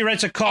magazine. But she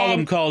writes a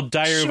column called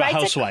Diary of a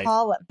Housewife. A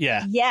column.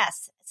 Yeah.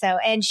 Yes. So,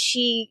 and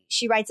she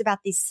writes about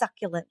these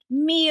succulent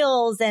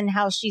meals and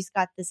how she's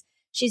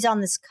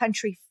on this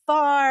country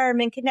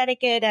farm in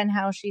Connecticut and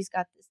how she's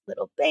got this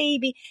little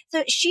baby.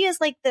 So she is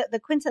like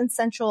the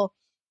quintessential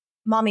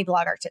mommy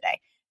blogger today.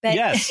 But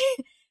yes.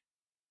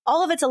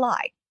 All of it's a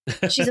lie.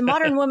 She's a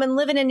modern woman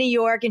living in New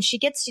York, and she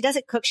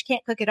doesn't cook. She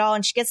can't cook at all.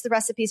 And she gets the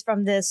recipes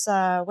from this,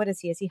 what is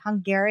he? Is he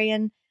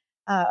Hungarian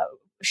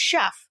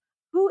chef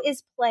who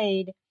is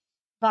played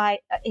by,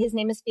 his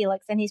name is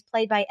Felix, and he's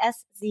played by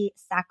S.Z.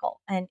 Sackle.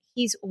 And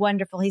he's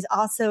wonderful. He's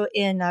also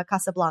in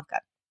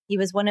Casablanca. He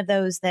was one of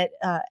those that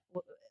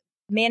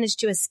managed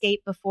to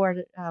escape before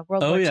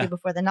World War II,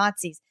 before the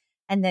Nazis.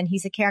 And then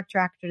he's a character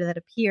actor that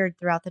appeared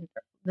throughout the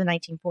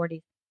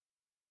 1940s.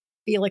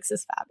 Felix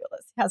is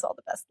fabulous. He has all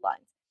the best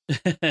lines.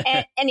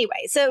 And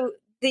anyway, so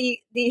the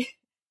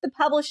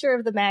publisher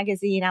of the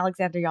magazine,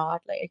 Alexander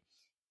Yardley,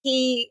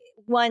 he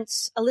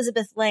wants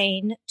Elizabeth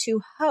Lane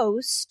to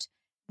host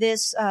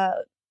this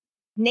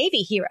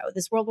Navy hero,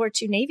 this World War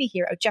II Navy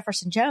hero,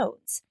 Jefferson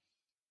Jones.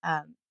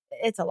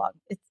 It's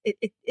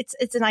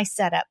a nice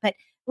setup, but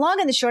long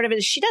and the short of it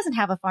is she doesn't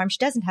have a farm, she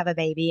doesn't have a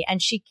baby,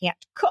 and she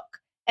can't cook.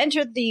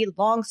 Enter the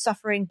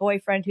long-suffering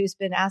boyfriend who's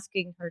been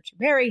asking her to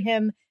marry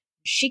him.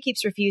 She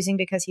keeps refusing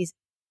because he's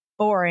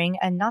boring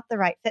and not the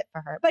right fit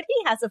for her, but he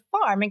has a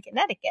farm in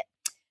Connecticut.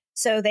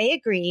 So they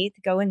agree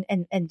to go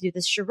and do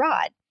this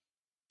charade.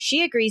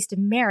 She agrees to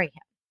marry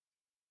him.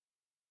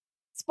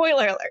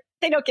 Spoiler alert,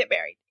 they don't get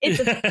married. It's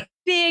a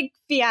big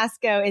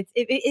fiasco.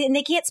 And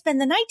they can't spend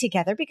the night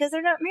together because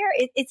they're not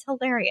married. It's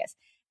hilarious.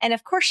 And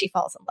of course she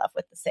falls in love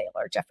with the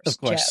sailor,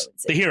 Jefferson Jones.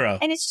 The hero.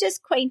 And it's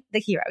just quaint, the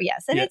hero,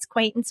 yes. And it's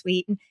quaint and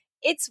sweet. And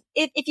it's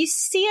if you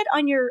see it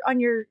on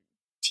your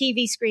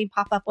TV screen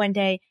pop up one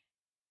day,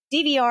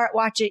 DVR it,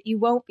 watch it, you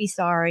won't be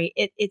sorry.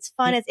 It's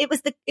fun. It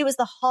was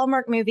the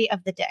Hallmark movie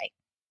of the day.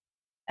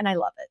 And I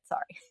love it.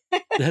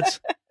 Sorry. That's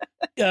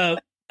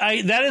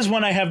that is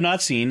one I have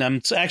not seen. I'm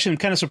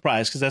kind of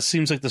surprised because that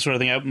seems like the sort of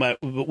thing I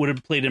would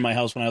have played in my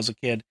house when I was a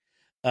kid.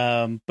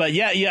 But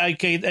yeah,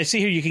 I see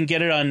here you can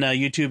get it on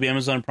YouTube,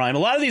 Amazon Prime. A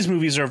lot of these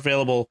movies are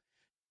available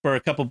for a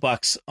couple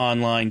bucks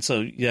online.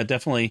 So yeah,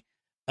 definitely.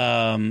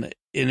 And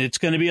it's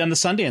going to be on the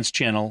Sundance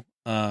Channel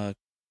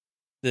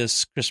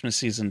this Christmas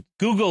season.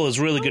 Google is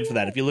really good for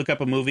that. If you look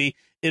up a movie,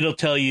 it'll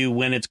tell you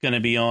when it's going to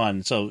be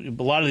on. So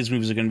a lot of these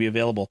movies are going to be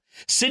available.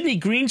 Sidney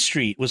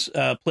Greenstreet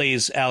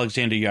plays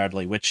Alexander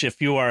Yardley, which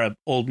if you are an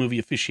old movie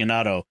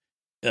aficionado,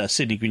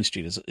 Sidney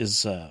Greenstreet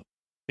is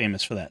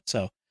famous for that.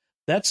 So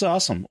that's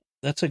awesome.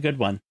 That's a good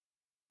one.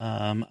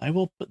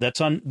 That's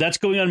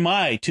going on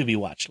my to be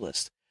watched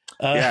list.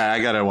 Yeah,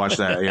 I gotta watch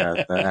that.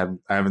 Yeah,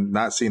 I haven't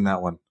not seen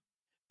that one.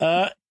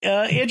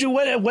 Andrew,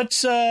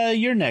 what's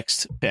your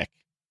next pick?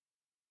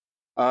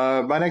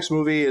 My next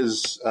movie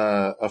is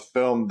a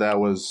film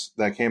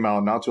that came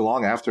out not too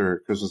long after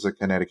Christmas in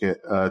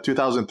Connecticut,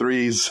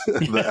 2003's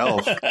The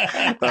Elf.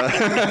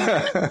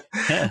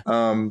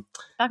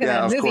 Talking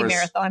about a movie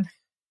marathon.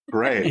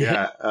 Right,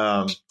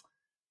 yeah.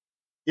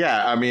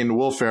 Yeah, I mean,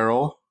 Will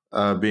Ferrell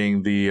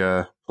being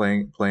the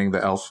playing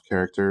the elf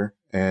character,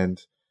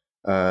 and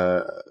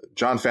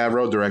Jon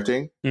Favreau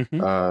directing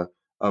of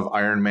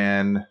Iron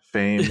Man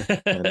fame,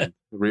 and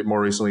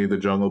more recently The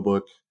Jungle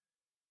Book.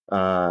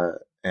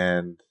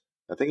 And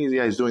I think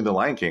he's doing The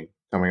Lion King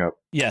coming up.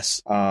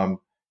 Yes.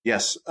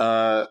 Yes.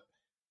 I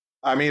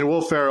mean,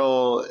 Will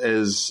Ferrell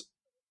is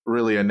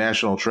really a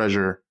national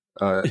treasure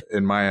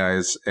in my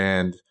eyes.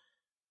 And,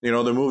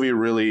 the movie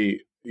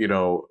really,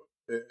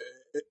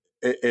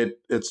 it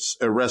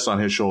rests on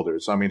his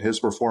shoulders. I mean, his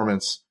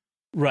performance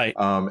right.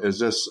 Is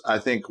just, I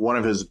think, one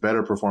of his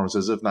better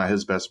performances, if not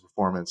his best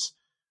performance.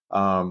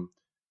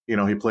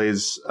 He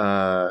plays,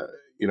 a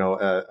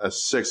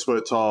 6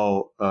 foot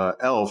tall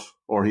elf,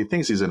 or he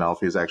thinks he's an elf.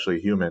 He's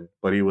actually human,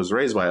 but he was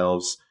raised by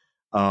elves.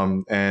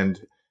 And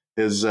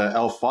his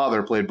elf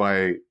father, played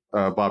by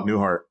Bob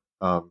Newhart,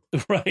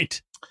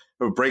 right,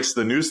 breaks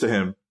the news to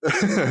him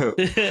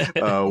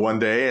one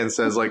day and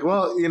says, like,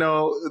 well,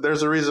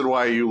 there's a reason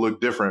why you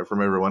look different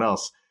from everyone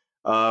else.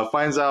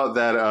 Finds out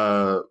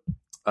that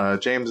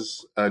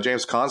James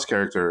Caan's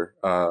character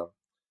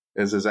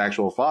is his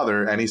actual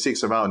father, and he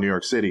seeks him out in New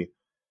York City.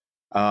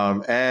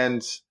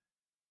 And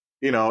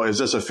is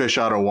just a fish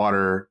out of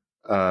water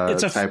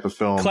it's a type of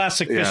film.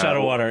 Classic fish out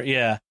of water.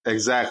 Yeah,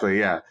 exactly.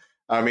 Yeah.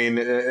 I mean,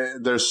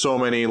 there's so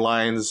many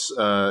lines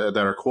that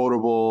are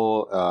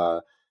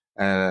quotable,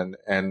 and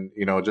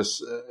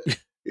just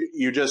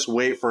you just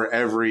wait for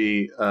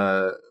every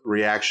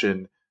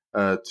reaction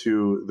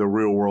to the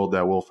real world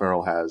that Will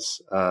Ferrell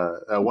has.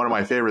 One of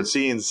my favorite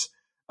scenes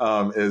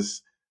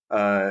is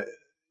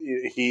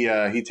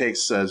he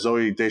takes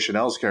Zooey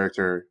Deschanel's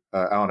character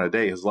out on a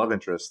date, his love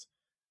interest.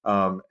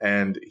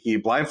 And he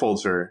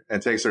blindfolds her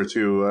and takes her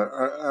to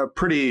a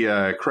pretty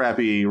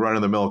crappy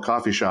run-of-the-mill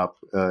coffee shop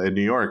in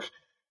New York,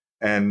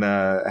 and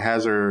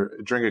has her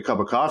drink a cup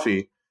of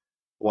coffee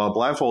while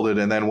blindfolded.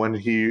 And then when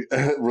he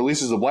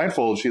releases the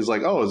blindfold, she's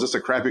like, "Oh, is this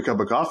a crappy cup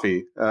of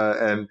coffee?"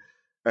 And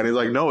he's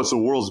like, "No, it's the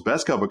world's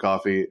best cup of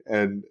coffee."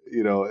 And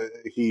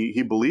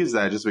he believes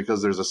that just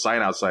because there's a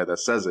sign outside that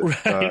says it.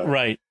 Right.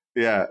 Right.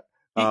 Yeah.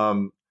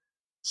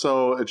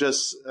 So it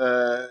just.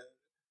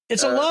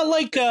 It's a lot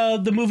like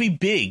the movie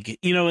Big,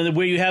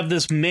 where you have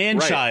this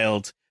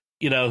man-child,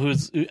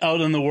 who's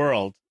out in the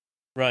world.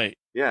 Right.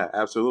 Yeah,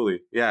 absolutely.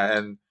 Yeah,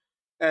 and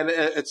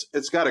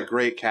it's got a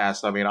great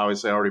cast. I mean,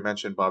 obviously, I already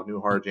mentioned Bob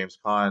Newhart, James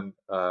Caan.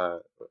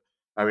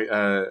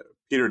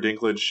 Peter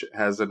Dinklage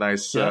has a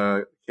nice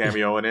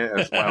cameo in it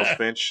as Miles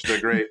Finch, the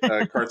great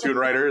cartoon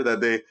writer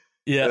that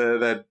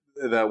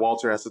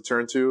Walter has to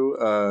turn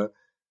to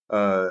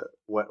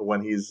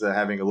when he's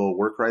having a little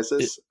work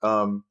crisis.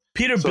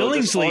 Peter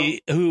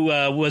Billingsley, who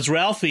was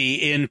Ralphie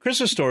in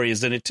Christmas Story,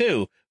 is in it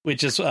too,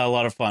 which is a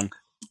lot of fun.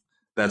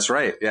 That's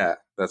right. Yeah,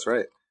 that's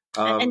right.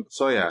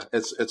 So yeah,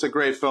 it's a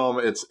great film.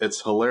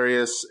 It's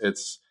hilarious.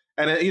 It's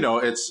fun.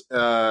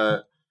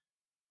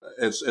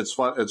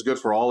 It's good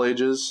for all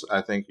ages.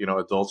 I think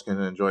adults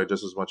can enjoy it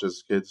just as much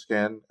as kids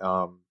can.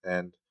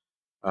 And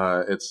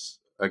it's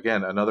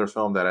again another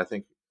film that I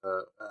think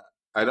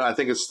I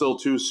think it's still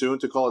too soon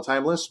to call it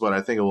timeless, but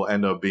I think it will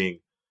end up being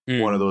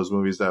one of those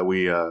movies that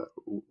we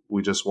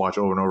just watch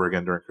over and over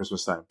again during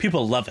Christmas time.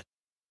 People love it.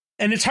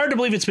 And it's hard to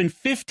believe it's been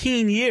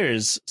 15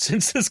 years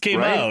since this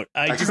came out.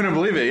 I couldn't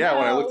believe it. Yeah,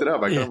 when I looked it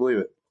up, I couldn't believe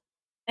it.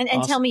 And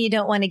awesome. Tell me you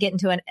don't want to get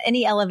into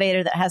any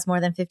elevator that has more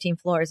than 15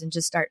 floors and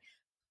just start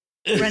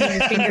running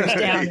your fingers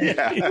down.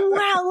 Yeah.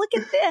 Wow, look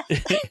at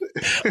this.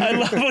 I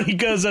love when he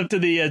goes up to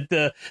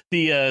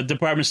the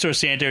department store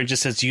Santa and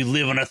just says, "You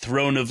live on a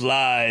throne of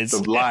lies."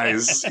 Of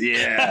lies,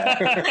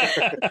 yeah.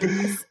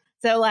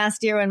 So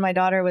last year when my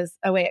daughter was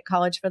away at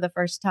college for the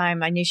first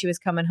time, I knew she was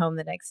coming home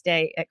the next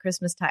day at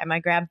Christmas time. I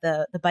grabbed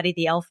the Buddy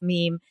the Elf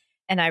meme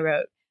and I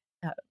wrote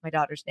my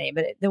daughter's name,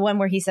 but the one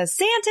where he says,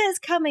 "Santa is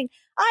coming.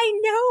 I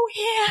know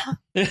him."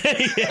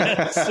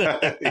 Yes.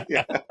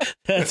 Yeah.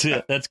 That's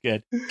it. That's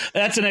good.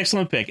 That's an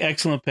excellent pick.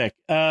 Excellent pick.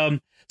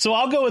 So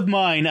I'll go with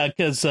mine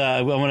because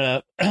I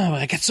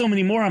got so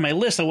many more on my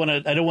list. I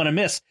don't want to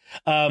miss.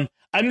 I'm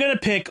going to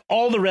pick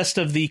all the rest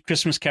of the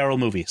Christmas Carol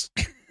movies.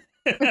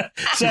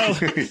 So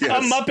yes.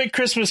 A Muppet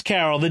Christmas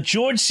Carol, the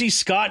George C.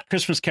 Scott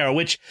Christmas Carol,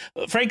 which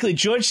frankly,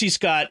 George C.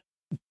 Scott,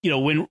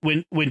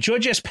 when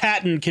George S.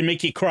 Patton can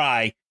make you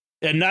cry,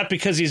 and not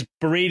because he's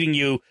berating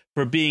you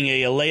for being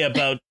a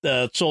layabout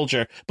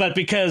soldier, but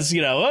because,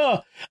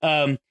 the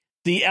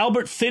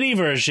Albert Finney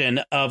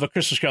version of A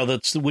Christmas Carol,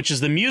 which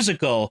is the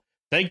musical,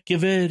 Thank you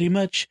very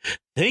much.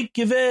 Thank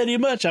you very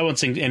much. I won't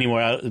sing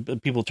anymore.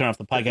 People turn off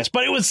the podcast.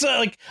 But it was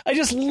I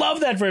just love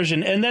that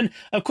version. And then,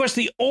 of course,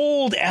 the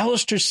old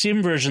Alistair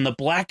Sim version, the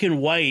black and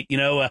white,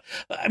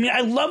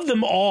 I love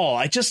them all.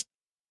 I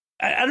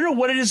don't know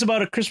what it is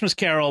about A Christmas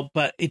Carol,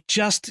 but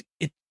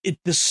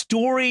the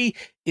story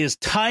is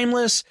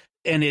timeless,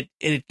 and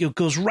it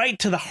goes right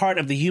to the heart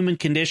of the human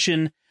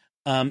condition.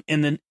 And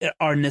then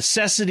our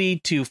necessity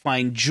to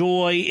find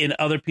joy in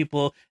other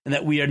people, and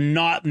that we are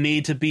not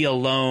made to be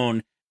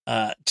alone.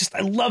 I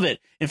love it.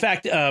 In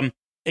fact,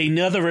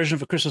 another version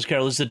of A Christmas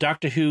Carol is the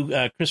Doctor Who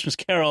Christmas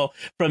Carol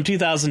from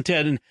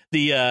 2010.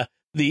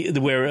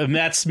 Where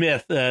Matt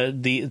Smith,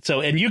 and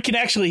you can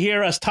actually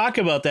hear us talk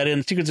about that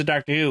in Secrets of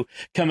Doctor Who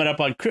coming up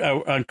on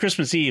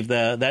Christmas Eve.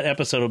 That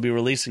episode will be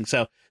releasing,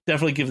 so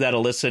definitely give that a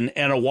listen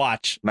and a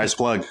watch. Nice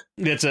plug.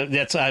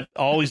 That's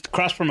always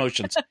cross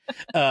promotions.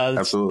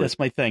 Absolutely, that's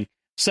my thing.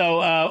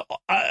 So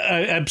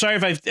I'm sorry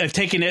if I've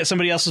taken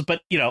somebody else's,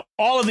 but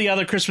all of the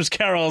other Christmas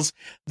carols,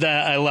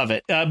 I love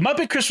it.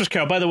 Muppet Christmas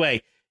Carol, by the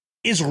way,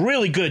 is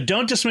really good.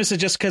 Don't dismiss it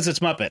just because it's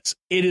Muppets.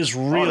 It is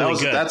really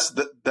good.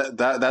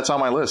 That's on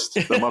my list.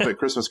 The Muppet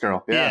Christmas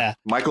Carol. Yeah.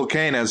 Michael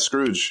Caine as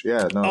Scrooge.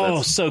 Yeah.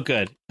 No. So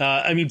good.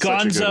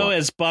 Gonzo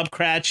as Bob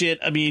Cratchit.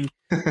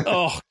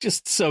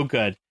 Just so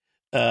good.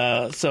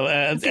 That's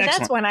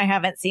one I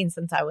haven't seen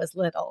since I was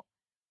little.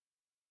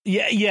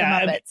 Yeah.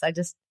 The Muppets.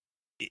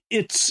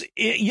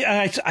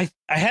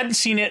 I hadn't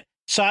seen it.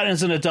 Saw it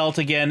as an adult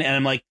again, and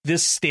I'm like,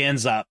 this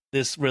stands up.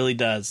 This really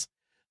does.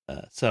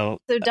 So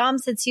Dom,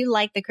 since you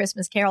like the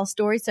Christmas Carol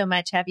story so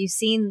much, have you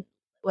seen,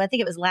 I think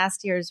it was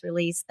last year's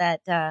release, that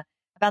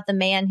about the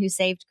man who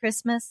saved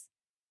Christmas,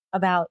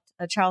 about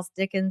Charles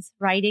Dickens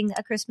writing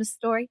a Christmas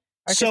story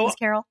or Christmas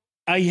Carol?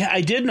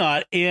 I did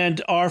not. And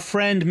our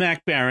friend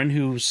Mac Barron,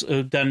 who's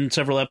done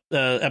several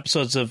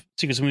episodes of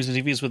Secrets of Movies and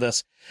TVs with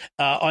us,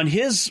 on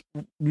his,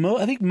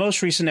 I think,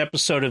 most recent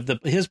episode of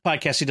his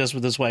podcast he does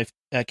with his wife,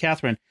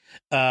 Catherine,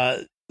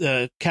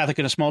 Catholic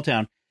in a Small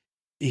Town,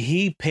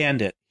 he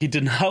panned it. He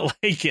did not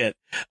like it.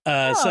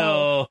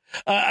 But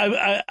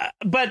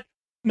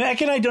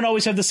Mac and I don't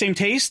always have the same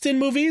taste in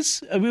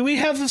movies. We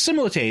have a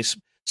similar taste,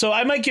 so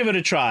I might give it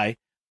a try.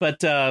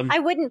 But I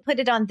wouldn't put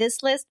it on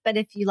this list. But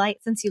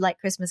since you like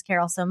Christmas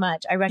Carol so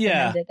much, I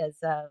recommend it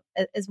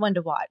as one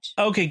to watch.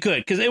 Okay,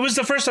 good, because it was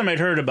the first time I'd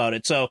heard about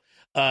it. So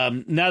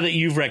now that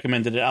you've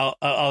recommended it,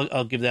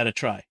 I'll give that a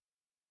try.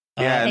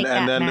 Yeah,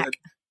 and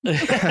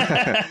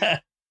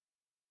then.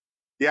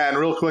 Yeah, and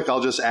real quick,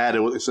 I'll just add,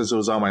 since it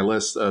was on my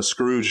list,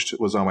 Scrooged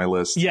was on my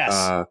list.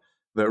 Yes.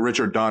 The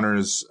Richard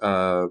Donner's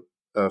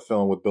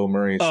film with Bill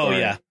Murray. Oh,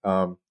 yeah.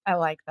 I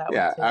like that one.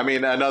 Yeah, too. I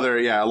mean,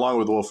 along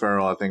with Will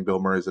Ferrell, I think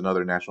Bill Murray's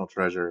another national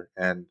treasure.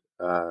 And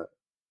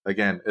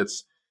again,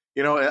 it's,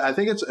 I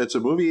think it's a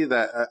movie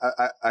that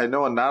I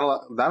know not a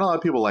lot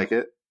of people like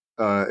it.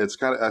 It's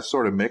kind of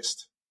sort of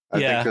mixed, I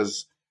think,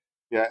 because,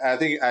 I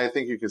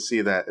think you can see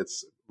that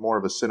it's more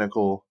of a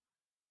cynical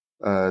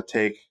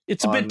take.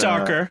 It's a bit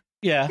darker.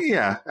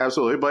 Yeah,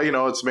 absolutely. But,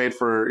 it's made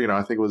for,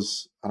 I think it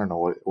was, I don't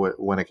know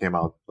when it came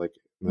out, like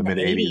in the mid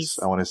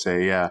 80s, I want to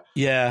say. Yeah.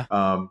 Yeah.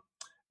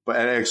 But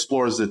it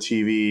explores the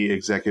TV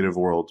executive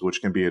world,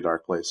 which can be a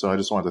dark place. So I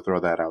just wanted to throw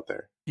that out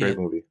there. Great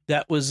movie.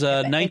 That was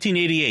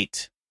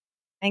 1988.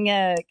 And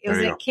was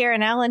it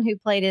Karen Allen who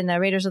played in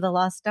Raiders of the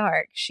Lost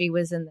Ark? She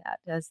was in that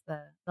as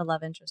the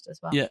love interest as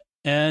well. Yeah.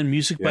 And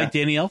music by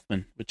Danny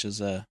Elfman, which is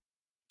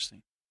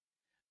interesting.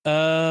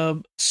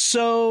 Andrew,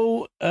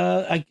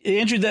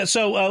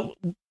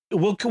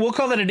 we'll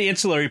call that an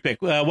ancillary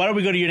pick. Why don't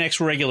we go to your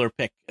next regular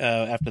pick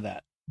after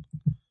that?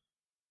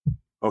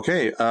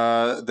 Okay,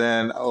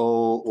 then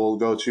we'll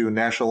go to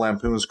National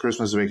Lampoon's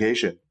Christmas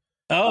Vacation.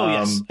 Oh,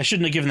 yes. I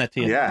shouldn't have given that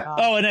to you. Yeah.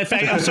 Oh, and in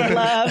fact, I'm sorry.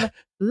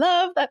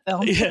 love that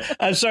film. Yeah,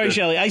 I'm sorry,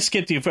 Shelley. I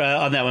skipped you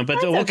on that one,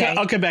 but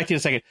I'll come back to you in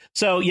a second.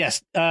 So,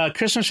 yes,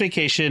 Christmas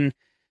Vacation.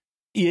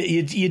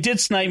 You did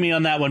snipe me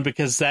on that one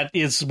because that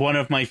is one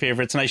of my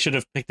favorites, and I should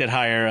have picked it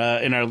higher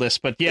in our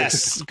list. But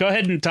yes, go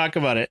ahead and talk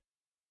about it.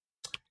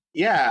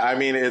 Yeah, I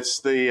mean, it's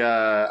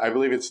I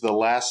believe it's the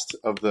last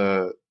of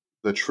the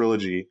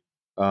trilogy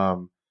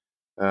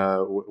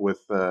with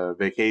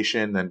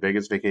Vacation, then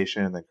Vegas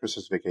Vacation, and then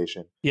Christmas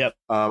Vacation. Yep.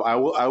 I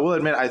will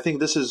admit, I think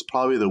this is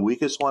probably the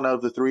weakest one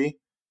of the three,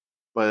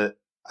 but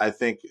I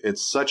think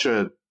it's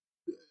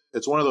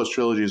one of those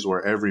trilogies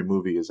where every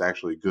movie is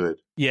actually good.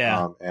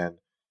 Yeah.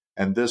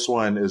 And this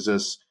one is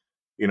just,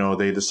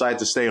 they decide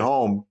to stay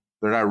home.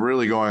 They're not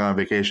really going on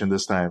vacation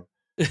this time.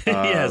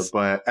 Yes.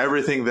 But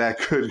everything that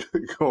could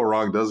go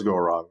wrong does go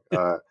wrong,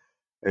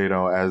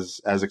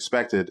 as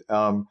expected.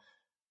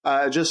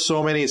 Just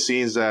so many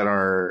scenes that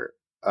are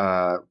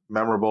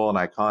memorable and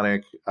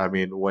iconic. I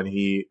mean, when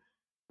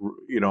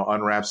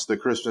unwraps the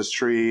Christmas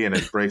tree and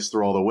it breaks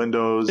through all the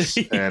windows.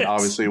 Yes. And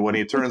obviously when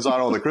he turns on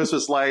all the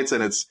Christmas lights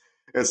and it's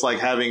like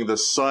having the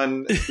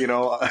sun,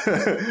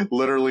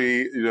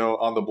 literally,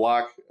 on the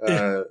block,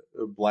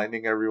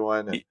 blinding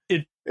everyone.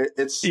 And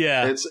it's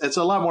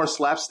a lot more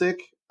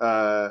slapstick,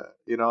 I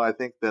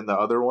think than the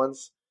other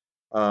ones.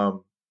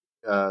 So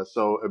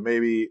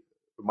it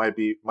might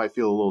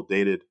feel a little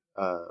dated,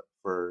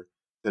 for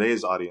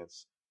today's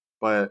audience,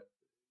 but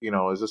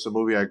is this a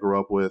movie I grew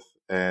up with?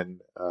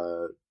 And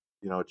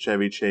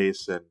Chevy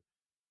Chase and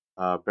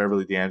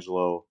Beverly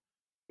D'Angelo,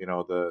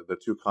 the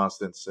two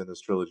constants in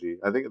this trilogy.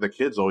 I think the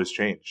kids always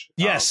change.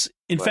 Yes,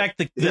 in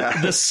fact,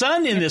 the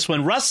son in this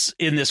one, Russ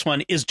in this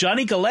one, is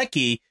Johnny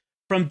Galecki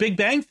from Big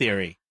Bang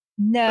Theory.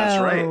 No,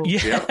 that's right.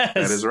 Yes, yep, that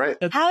is right.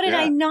 How did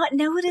I not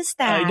notice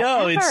that? I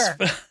know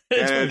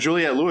and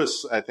Juliette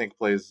Lewis, I think,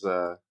 plays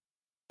the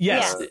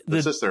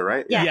sister,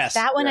 right? Yes,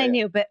 that one I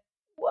knew, but.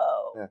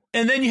 Whoa. Yeah.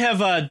 And then you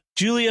have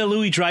Julia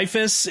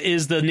Louis-Dreyfus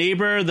is the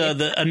neighbor,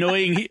 the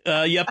annoying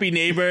yuppie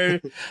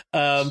neighbor.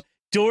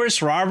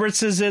 Doris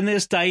Roberts is in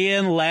this.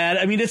 Diane Ladd.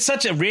 I mean, it's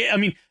such a.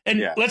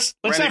 Let's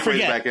not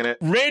forget back in it.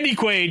 Randy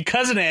Quaid,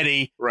 Cousin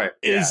Eddie, right?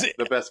 Is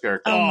the best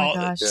character. Oh my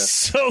gosh,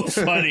 so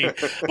funny!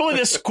 But when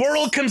the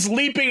squirrel comes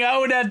leaping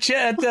out at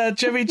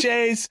Chevy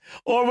Chase,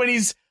 or when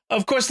he's,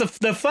 of course,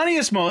 the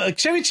funniest moment.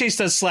 Chevy Chase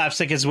does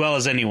slapstick as well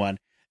as anyone.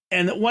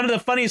 And one of the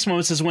funniest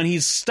moments is when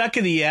he's stuck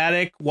in the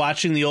attic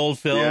watching the old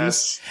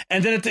films,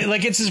 and then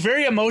it's this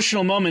very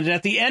emotional moment. And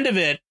at the end of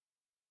it,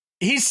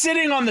 he's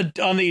sitting on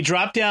the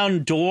drop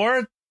down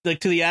door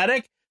to the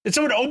attic, and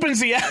someone opens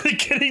the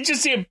attic, and you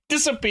just see him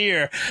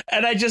disappear.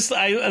 And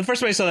the first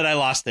time I saw that, I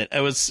lost it.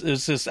 I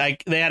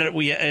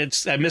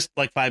missed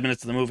like 5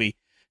 minutes of the movie.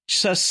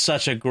 Just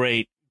such a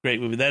great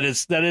movie. That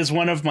is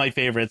one of my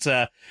favorites.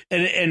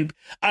 And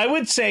I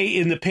would say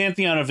in the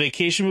pantheon of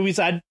vacation movies,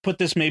 I'd put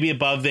this maybe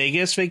above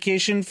Vegas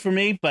Vacation for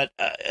me, but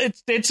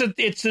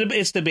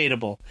it's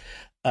debatable.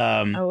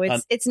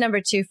 It's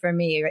number 2 for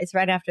me. It's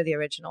right after the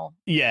original.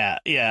 Yeah.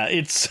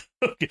 It's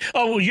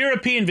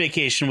European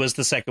Vacation was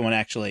the second one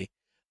actually.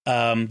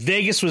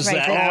 Vegas was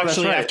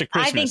actually after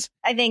Christmas.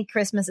 I think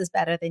Christmas is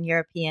better than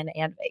European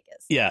and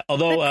Vegas. Yeah,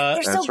 although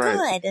they're so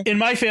good. In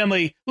my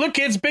family, look,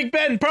 kids, Big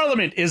Ben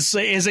Parliament is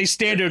a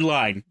standard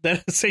line.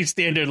 That is a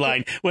standard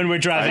line when we're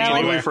driving.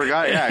 I totally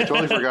forgot. Yeah, I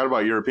totally forgot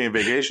about European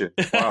Vacation.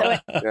 Wow.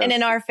 And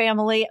in our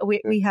family,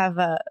 we have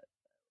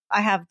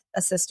I have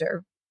a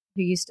sister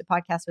who used to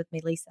podcast with me,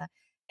 Lisa,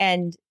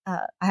 and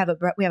we have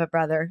a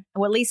brother.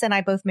 Well, Lisa and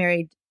I both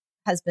married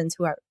husbands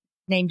who are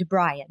named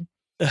Brian.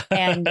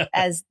 And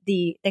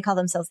they call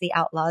themselves the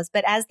Outlaws,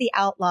 but as the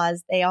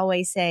Outlaws, they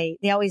always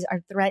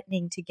are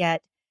threatening to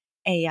get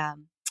a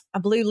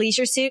blue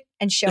leisure suit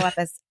and show up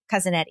as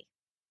Cousin Eddie.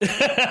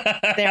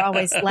 They're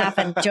always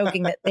laughing,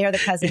 joking that they're the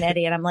Cousin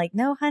Eddie. And I'm like,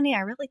 no, honey, I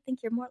really think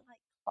you're more like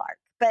Clark.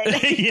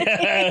 But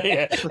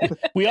yeah.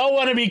 We all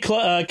want to be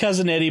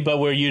Cousin Eddie, but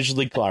we're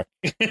usually Clark.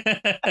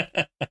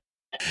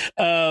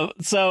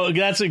 So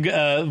that's a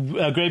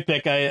great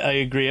pick. I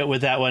agree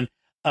with that one.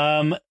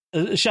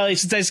 Shelley,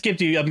 since I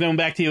skipped you, I'm going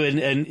back to you,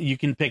 and you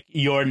can pick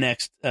your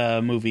next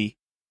movie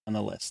on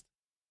the list.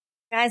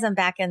 Guys, I'm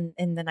back in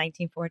the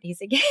 1940s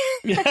again.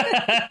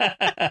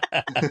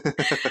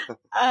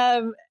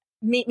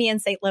 Meet Me in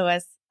St.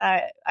 Louis.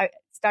 I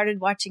started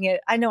watching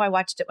it. I know I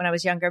watched it when I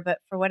was younger, but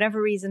for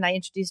whatever reason, I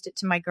introduced it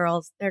to my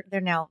girls.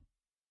 They're now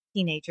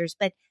teenagers,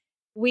 but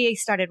we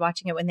started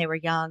watching it when they were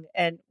young,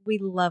 and we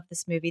love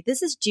this movie.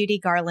 This is Judy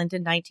Garland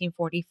in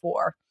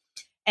 1944,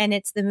 and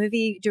it's the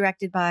movie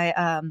directed by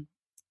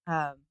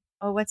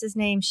what's his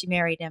name? She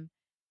married him.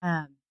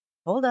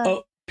 Hold on.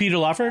 Oh, Peter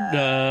Lawford?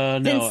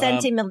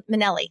 Vincente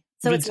Minnelli.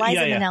 So it's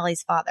Liza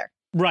Minnelli's father.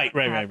 Right.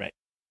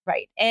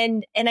 Right.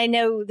 And I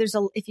know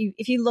if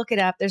you look it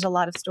up, there's a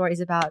lot of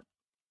stories about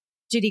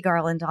Judy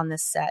Garland on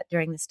this set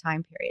during this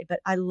time period.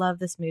 But I love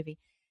this movie.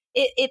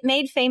 It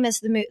made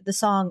famous the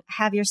song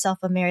 "Have Yourself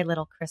a Merry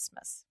Little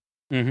Christmas,"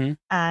 and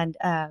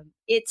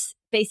it's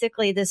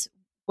basically this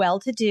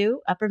well-to-do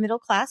upper middle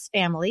class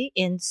family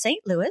in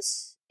St.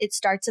 Louis. It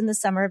starts in the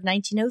summer of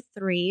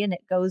 1903 and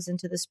it goes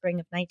into the spring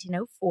of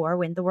 1904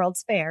 when the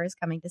World's Fair is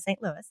coming to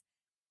St. Louis.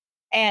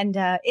 And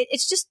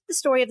it's just the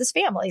story of this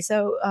family.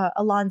 So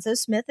Alonzo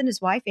Smith and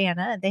his wife,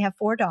 Anna, they have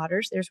 4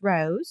 daughters. There's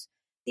Rose,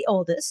 the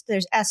oldest.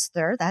 There's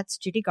Esther, that's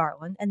Judy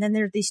Garland. And then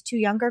there are these 2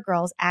 younger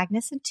girls,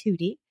 Agnes and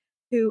Tootie,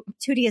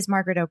 Tootie is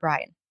Margaret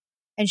O'Brien.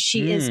 And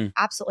she is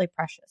absolutely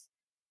precious.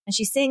 And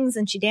she sings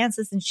and she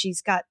dances and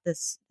she's got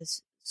this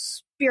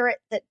spirit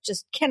that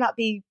just cannot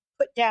be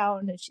put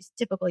down, and she's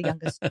typical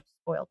youngest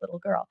spoiled little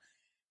girl.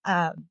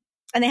 And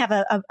they have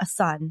a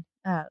son,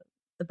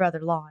 the brother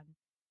Lon.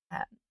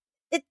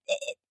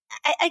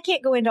 I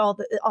can't go into all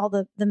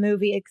the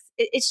movie.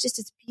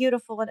 It's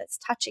beautiful and it's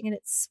touching and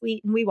it's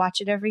sweet, and we watch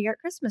it every year at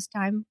Christmas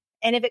time.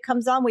 And if it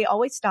comes on, we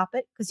always stop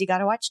it because you got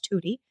to watch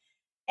Tootie.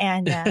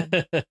 And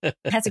it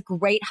has a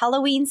great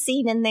Halloween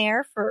scene in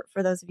there for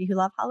those of you who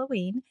love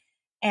Halloween.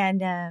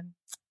 And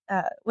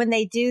when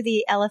they do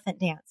the elephant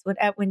dance,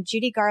 when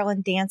Judy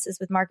Garland dances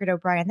with Margaret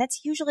O'Brien,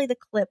 that's usually the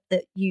clip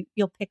that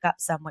you'll pick up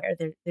somewhere.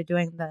 They're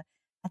doing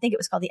I think it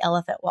was called the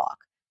Elephant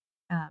Walk,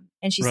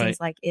 and she sings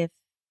like, "If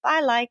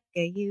I like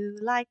you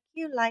like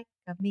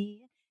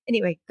me."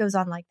 Anyway, goes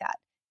on like that.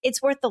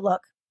 It's worth the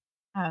look.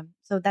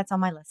 So that's on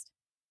my list.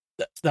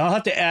 I'll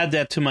have to add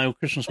that to my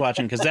Christmas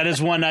watching, because that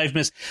is one I've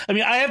missed. I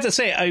mean, I have to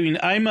say,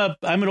 I'm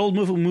an old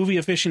movie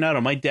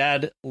aficionado. My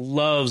dad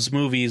loves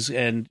movies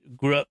and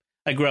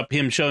I grew up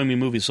him showing me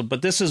movies. So,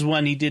 but this is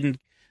one he didn't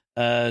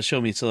show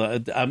me.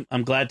 So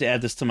I'm glad to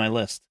add this to my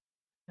list.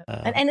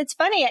 And it's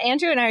funny,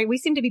 Andrew and we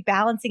seem to be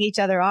balancing each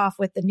other off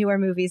with the newer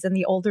movies and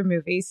the older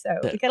movies. So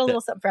we got a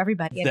little something for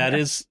everybody. That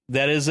is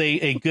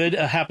a good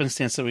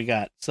happenstance that we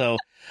got. So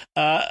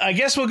I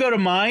guess we'll go to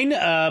mine.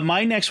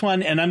 My next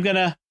one, and I'm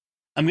gonna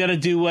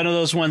do one of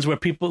those ones where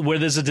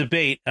there's a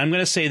debate. I'm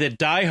gonna say that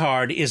Die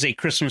Hard is a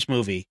Christmas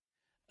movie.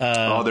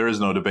 There is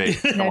no debate.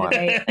 Come on.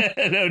 Good.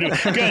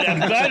 I'm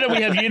glad that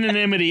we have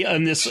unanimity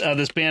on this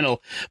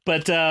panel.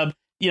 But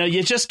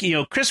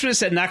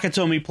Christmas at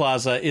Nakatomi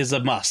Plaza is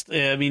a must.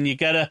 I mean, you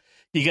gotta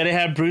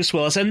have Bruce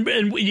Willis, and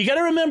you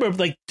gotta remember,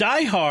 like,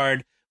 Die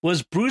Hard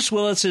was Bruce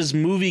Willis's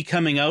movie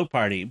coming out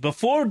party.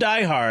 Before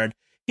Die Hard,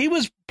 he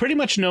was pretty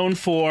much known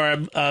for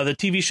the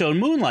TV show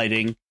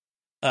Moonlighting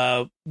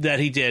that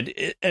he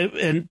did,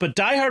 but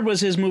Die Hard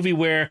was his movie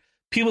where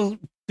people,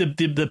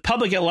 the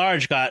public at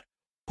large, got,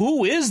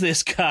 who is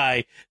this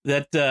guy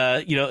that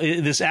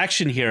this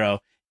action hero?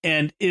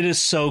 And it is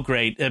so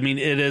great. I mean,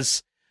 it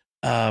is.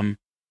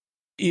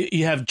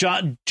 You have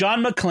John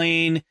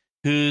McClane,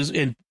 who's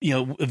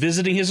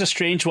visiting his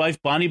estranged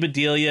wife Bonnie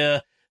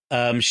Bedelia.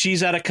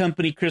 She's at a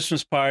company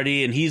Christmas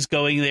party, and he's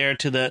going there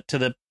to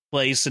the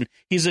place, and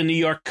he's a New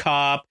York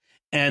cop.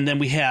 And then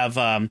we have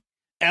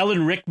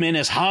Alan Rickman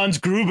as Hans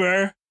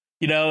Gruber,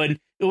 and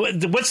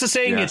what's the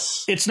saying?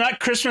 Yes. It's not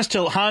Christmas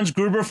till Hans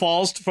Gruber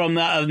falls from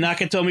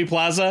Nakatomi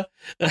Plaza.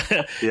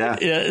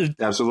 Yeah,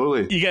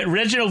 absolutely. You got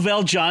Reginald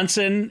Vell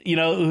Johnson,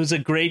 who's a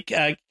great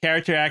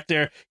character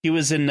actor. He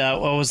was in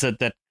what was it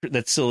that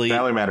silly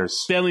Family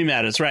Matters? Family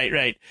Matters,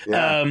 right.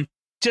 Yeah.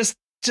 Just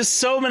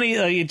so many.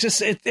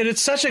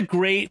 It's such a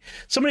great,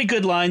 so many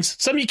good lines.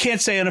 Some you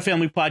can't say on a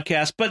family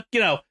podcast, but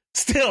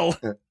still.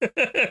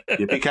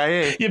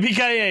 Yippee-ki-yay.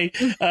 Yippee-ki-yay.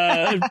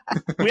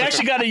 We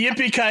actually got a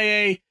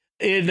yippee-ki-yay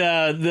in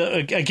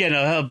again,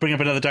 I'll bring up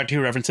another Doctor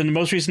Who reference in the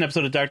most recent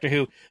episode of Doctor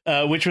Who,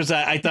 which was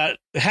I thought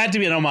had to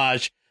be an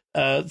homage.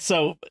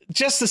 So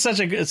just such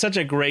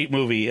a great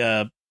movie.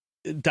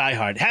 Die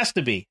Hard has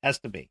to be.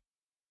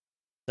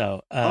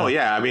 So oh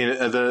yeah, I mean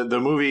the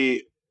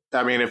movie.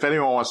 I mean, if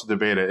anyone wants to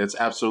debate it, it's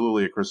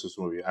absolutely a Christmas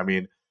movie. I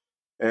mean,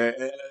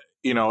 it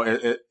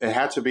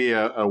had to be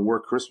a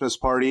work Christmas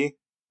party,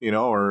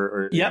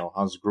 or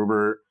Hans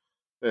Gruber,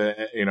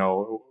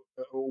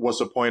 what's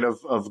the point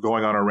of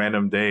going on a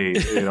random day,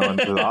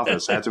 into the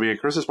office? It had to be a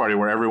Christmas party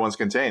where everyone's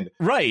contained.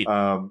 Right.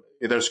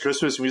 There's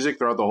Christmas music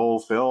throughout the whole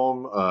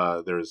film.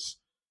 There's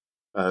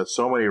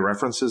so many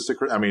references to.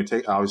 I mean,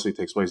 obviously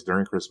takes place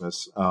during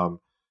Christmas.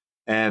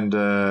 And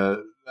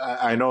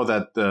I know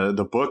that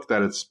the book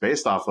that it's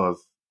based off of,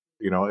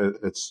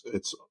 it's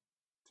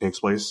takes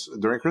place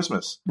during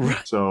Christmas.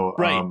 Right. So,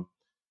 right.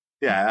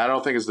 Yeah, I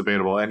don't think it's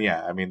debatable. And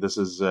yeah, I mean, this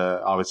is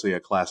obviously a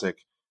classic,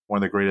 one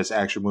of the greatest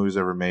action movies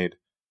ever made.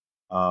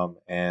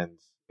 And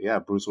yeah,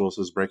 Bruce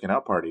Willis's breaking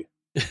out party.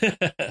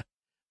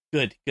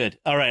 Good.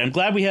 All right. I'm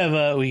glad we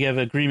have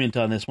agreement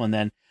on this one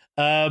then.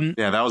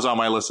 Yeah, that was on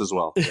my list as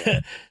well.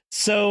 Yeah.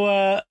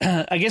 So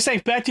I guess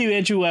back to you,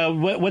 Andrew.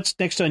 What's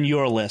next on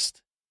your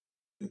list?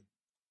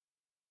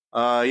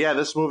 Yeah,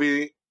 this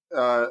movie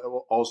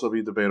will also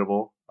be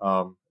debatable.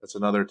 It's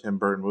another Tim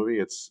Burton movie.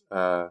 It's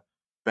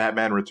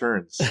Batman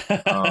Returns.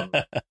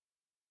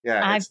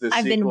 Yeah,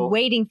 I've been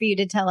waiting for you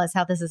to tell us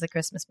how this is a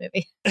Christmas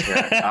movie.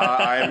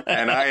 Yeah,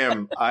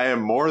 I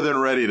am more than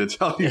ready to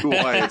tell you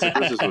why it's a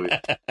Christmas movie.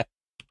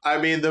 I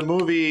mean, the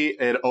movie,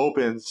 it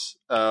opens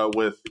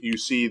with, you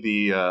see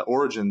the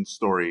origin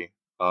story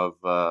of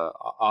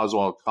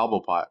Oswald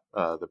Cobblepot,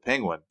 the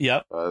Penguin.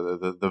 Yep.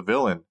 The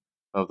villain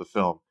of the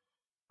film.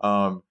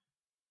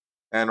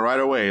 And right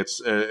away,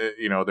 it's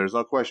there's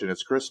no question,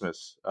 it's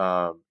Christmas.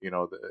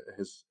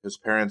 His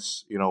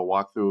parents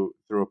walk through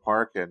a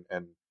park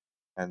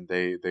and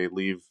they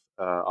leave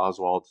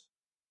Oswald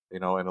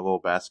in a little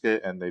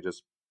basket, and they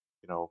just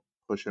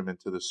push him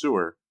into the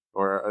sewer,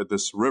 or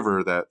this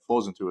river that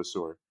flows into a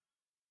sewer.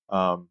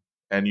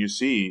 And you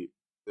see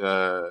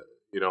one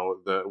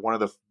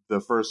of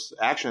the first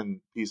action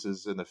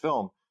pieces in the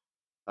film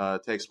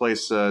takes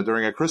place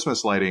during a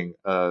Christmas lighting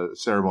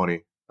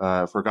ceremony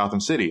for Gotham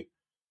City.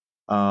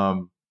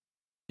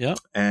 Yeah.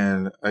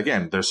 And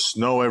again, there's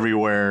snow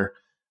everywhere.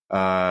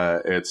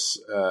 It's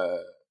one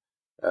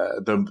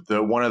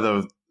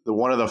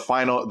of the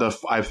final,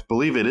 I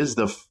believe it is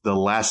the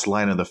last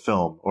line of the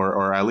film,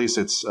 or at least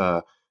it's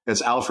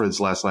Alfred's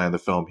last line of the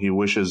film. He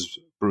wishes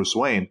Bruce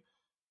Wayne,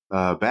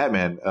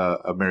 Batman,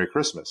 a Merry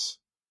Christmas.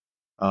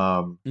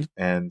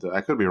 And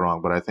I could be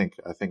wrong, but I think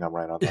I'm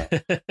right on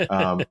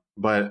that.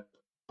 But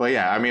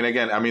yeah, I mean,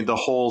 again, I mean, the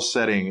whole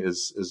setting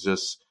is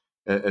just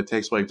it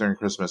takes place during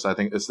Christmas. I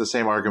think it's the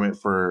same argument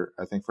for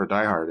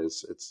Die Hard.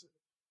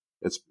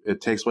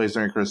 It takes place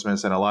during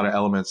Christmas, and a lot of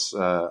elements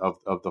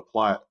of the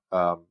plot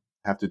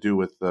have to do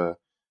with the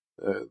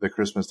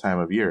Christmas time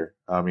of year.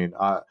 I mean,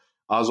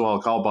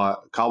 Oswald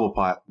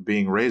Cobblepot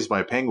being raised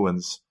by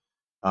penguins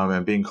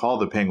and being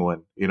called the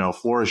Penguin,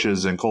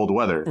 flourishes in cold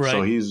weather. Right.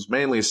 So he's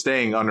mainly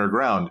staying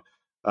underground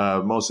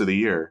most of the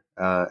year,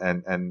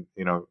 and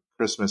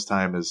Christmas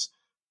time is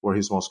where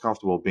he's most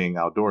comfortable being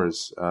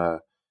outdoors.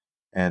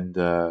 And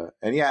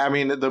yeah, I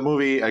mean, the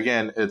movie,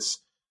 again, it's,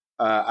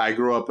 I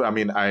grew up, I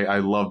mean, I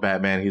love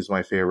Batman. He's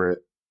my favorite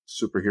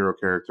superhero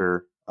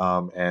character.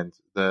 And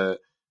the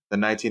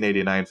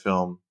 1989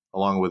 film,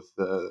 along with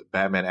the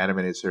Batman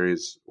animated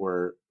series,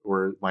 were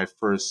my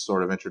first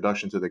sort of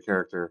introduction to the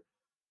character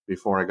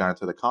before I got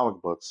into the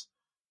comic books.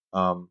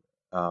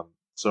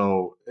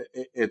 So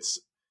it's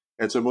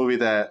a movie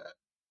that,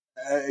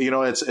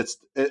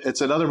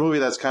 it's another movie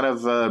that's kind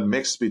of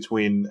mixed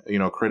between,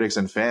 critics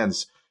and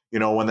fans.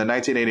 When the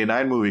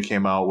 1989 movie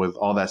came out with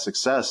all that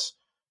success,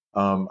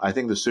 I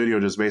think the studio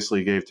just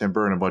basically gave Tim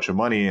Burton a bunch of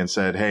money and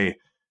said, "Hey,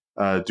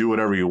 do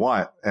whatever you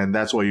want," and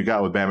that's what you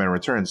got with Batman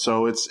Returns.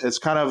 So it's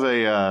kind of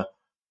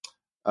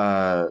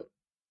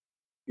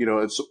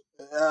it's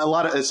a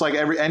lot of, it's like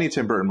any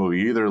Tim Burton movie,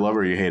 you either love it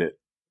or you hate it.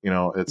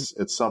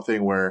 It's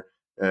something where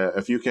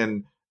if you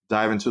can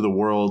dive into the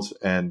world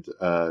and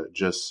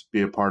just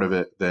be a part of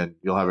it, then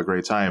you'll have a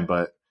great time.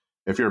 But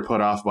if you're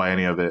put off by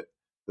any of it,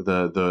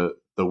 the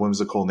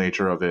whimsical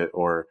nature of it,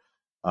 or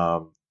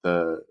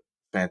the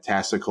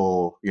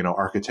fantastical,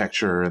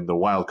 architecture and the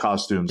wild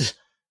costumes,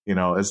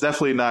 it's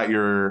definitely not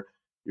your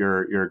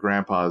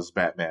grandpa's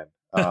Batman.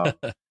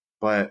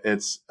 But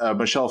it's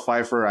Michelle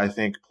Pfeiffer, I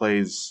think,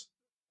 plays.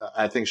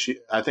 I think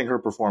her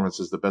performance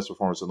is the best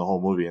performance in the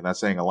whole movie, and that's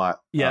saying a lot.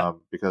 Yeah.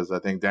 Because I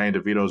think Danny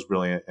DeVito is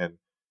brilliant and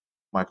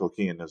Michael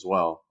Keaton as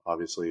well,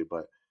 obviously.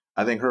 But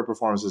I think her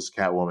performance as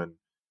Catwoman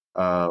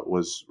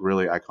was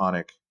really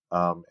iconic.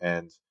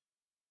 And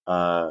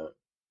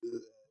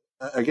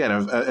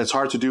again, it's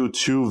hard to do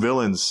two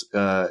villains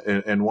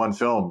in one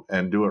film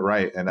and do it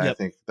right. And I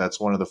think that's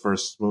one of the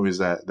first movies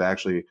that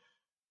actually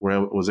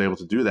was able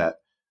to do that.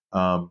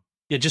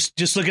 Yeah,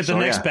 just look at the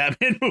next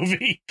Batman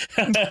movie.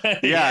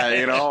 Yeah,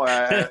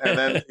 and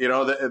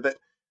then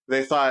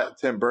they thought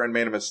Tim Burton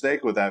made a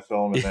mistake with that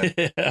film, and then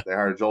they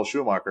hired Joel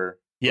Schumacher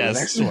for the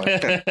next one.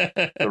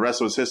 The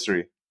rest was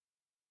history.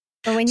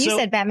 But when you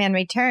said Batman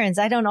Returns,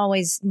 I don't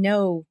always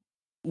know,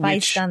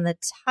 based on the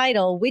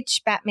title,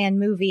 which Batman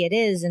movie it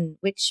is and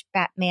which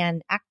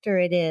Batman actor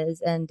it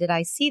is, and did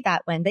I see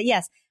that one? But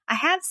yes, I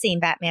have seen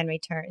Batman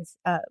Returns.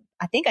 I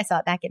think I saw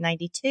it back in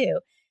 '92.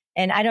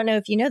 And I don't know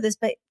if you know this,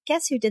 but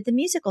guess who did the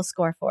musical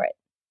score for it?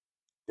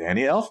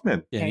 Danny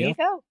Elfman. There you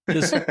go.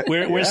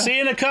 We're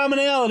seeing a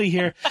commonality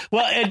here.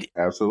 Well,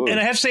 absolutely.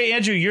 And I have to say,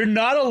 Andrew, you're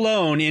not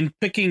alone in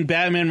picking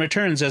Batman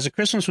Returns as a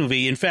Christmas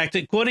movie. In fact,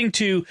 according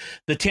to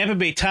the Tampa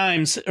Bay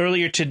Times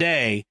earlier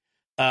today,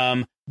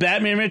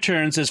 Batman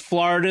Returns is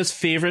Florida's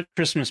favorite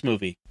Christmas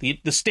movie.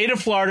 The state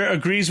of Florida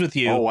agrees with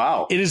you. Oh,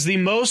 wow. It is the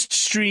most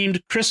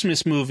streamed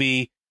Christmas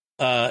movie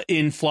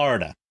in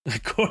Florida.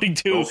 According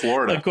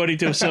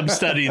to some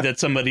study that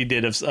somebody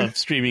did of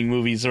streaming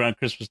movies around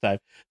Christmas time.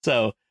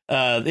 So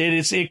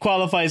it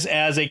qualifies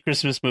as a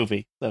Christmas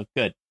movie. So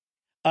good.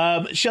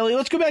 Shelley,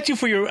 let's go back to you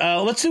for your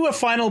let's do a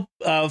final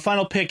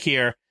pick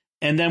here,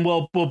 and then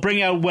we'll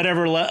bring out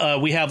whatever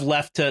we have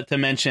left to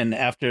mention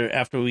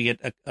after we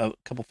get a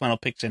couple final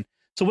picks in.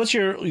 So what's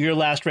your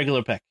last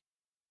regular pick?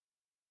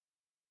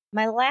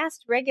 My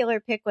last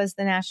regular pick was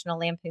the National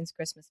Lampoon's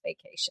Christmas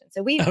Vacation.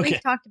 So we've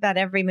talked about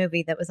every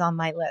movie that was on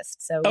my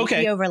list. So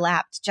we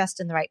overlapped just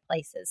in the right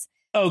places.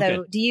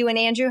 So do you and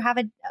Andrew have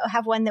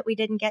one that we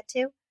didn't get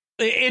to?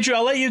 Andrew,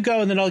 I'll let you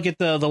go, and then I'll get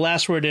the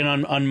last word in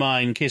on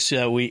mine in case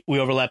we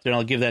overlapped, and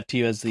I'll give that to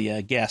you as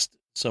the guest.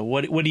 So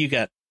what do you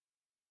got?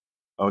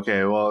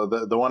 Okay, well,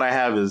 the one I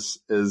have is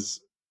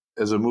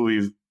a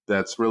movie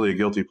that's really a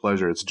guilty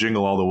pleasure. It's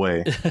Jingle All the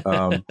Way.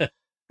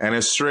 And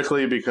it's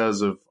strictly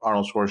because of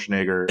Arnold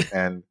Schwarzenegger,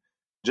 and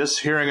just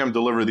hearing him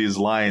deliver these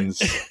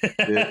lines,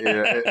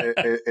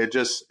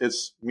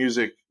 it's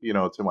music,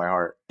 to my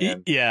heart.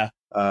 And,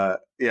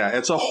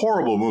 it's a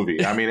horrible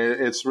movie. I mean,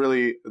 it's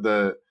really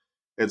the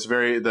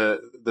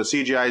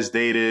CGI is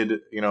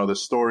dated, the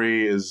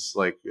story is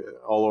like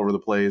all over the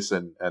place,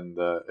 and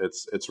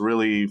it's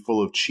really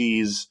full of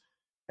cheese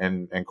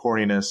and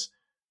corniness.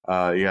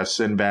 You have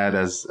Sinbad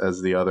as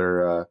the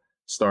other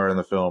star in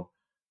the film.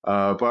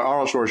 But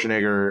Arnold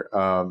Schwarzenegger,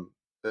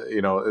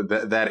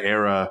 that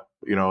era,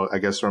 I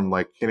guess from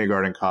like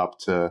Kindergarten Cop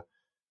to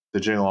the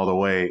Jingle All the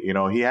Way,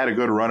 he had a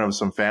good run of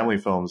some family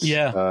films.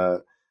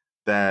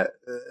 That,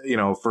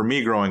 for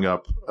me growing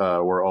up,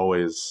 were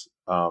always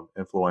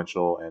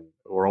influential and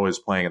were always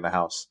playing in the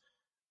house.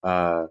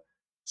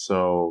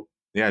 So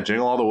yeah,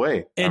 Jingle All the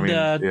Way. And,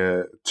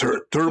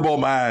 Turbo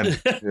Man.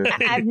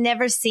 I've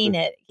never seen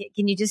it.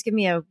 Can you just give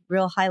me a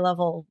real high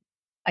level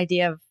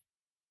idea of?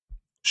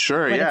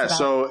 Sure. Yeah.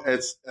 So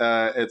it's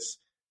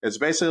It's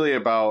basically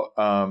about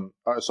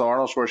so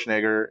Arnold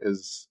Schwarzenegger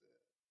is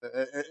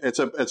it's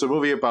a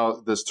movie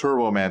about this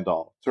Turbo Man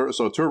doll.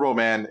 So Turbo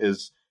Man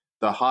is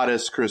the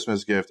hottest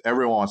Christmas gift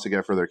everyone wants to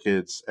get for their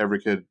kids. Every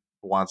kid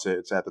wants it.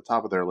 It's at the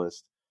top of their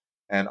list.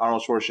 And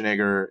Arnold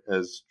Schwarzenegger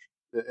is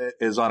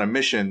on a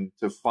mission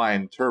to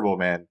find Turbo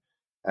Man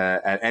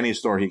at any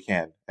store he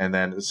can. And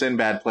then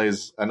Sinbad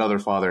plays another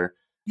father,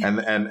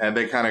 and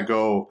they kind of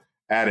go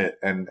at it,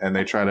 and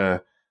they try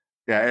to.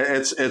 Yeah,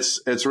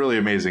 it's really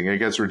amazing. It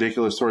gets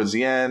ridiculous towards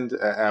the end.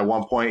 At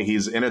one point,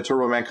 he's in a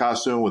Turbo Man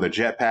costume with a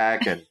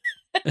jetpack, and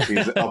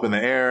he's up in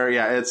the air.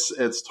 Yeah,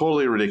 it's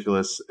totally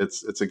ridiculous.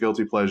 It's a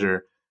guilty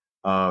pleasure.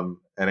 And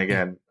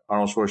again,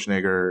 Arnold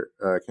Schwarzenegger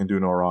can do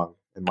no wrong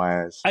in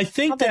my eyes. I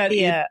think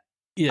I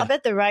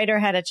bet the writer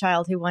had a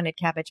child who wanted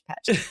Cabbage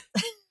Patch.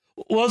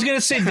 Well, I was going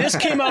to say, this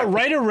came out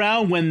right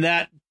around when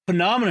that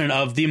phenomenon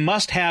of the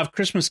must-have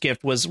Christmas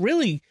gift was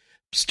really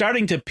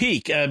starting to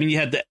peak. I mean, you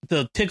had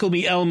the Tickle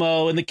Me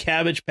Elmo and the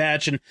Cabbage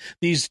Patch and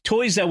these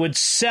toys that would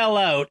sell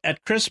out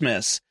at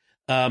Christmas.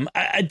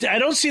 I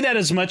don't see that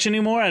as much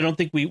anymore. I don't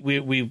think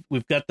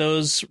we've got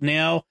those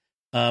now.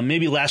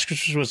 Maybe last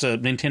Christmas was a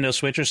Nintendo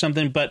Switch or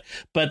something, but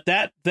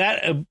that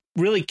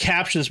really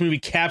this movie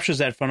captures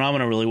that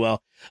phenomenon really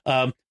well.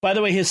 By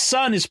the way, his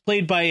son is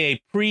played by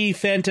a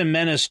pre-Phantom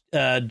Menace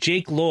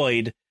Jake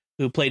Lloyd,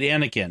 who played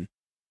Anakin.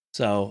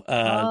 So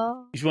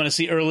if you want to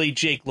see early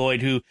Jake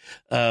Lloyd, who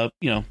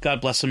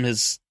God bless him,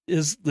 his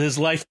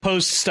life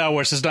post Star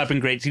Wars has not been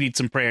great. He needs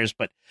some prayers,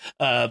 but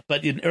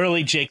in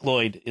early Jake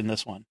Lloyd in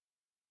this one.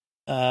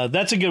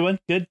 That's a good one.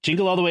 Good.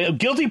 Jingle All the Way.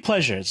 Guilty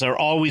pleasures are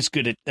always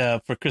good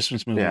for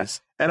Christmas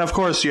movies. Yeah. And of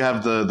course, you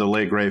have the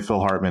late great Phil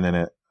Hartman in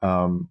it,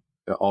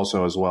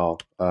 also as well,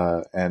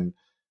 and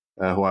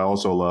who I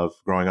also love.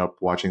 Growing up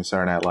watching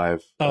Saturday Night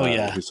Live.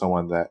 He's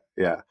someone that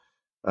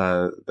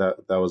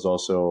that was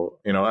also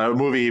a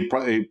movie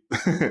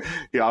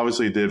he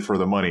obviously did for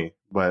the money,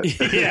 but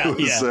Phil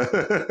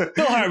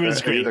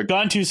Hartman's great.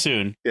 Gone too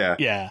soon.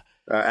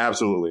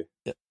 Absolutely.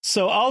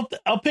 So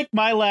I'll pick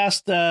my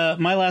last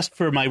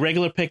for my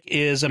regular pick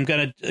is I'm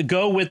going to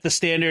go with the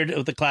standard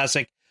of the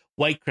classic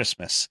White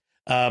Christmas.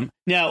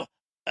 Now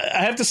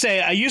I have to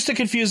say I used to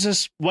confuse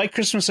this White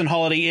Christmas and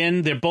Holiday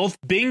Inn. They're both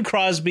Bing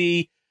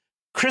Crosby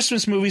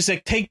Christmas movies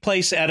that take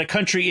place at a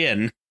country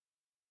inn.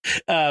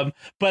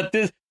 But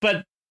this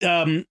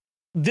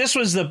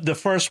was the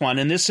first one,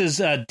 and this is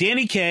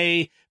Danny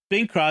Kaye,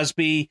 Bing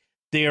Crosby.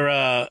 They're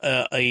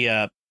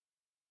I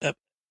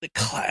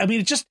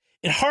mean,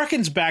 it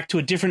harkens back to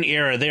a different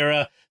era.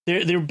 They're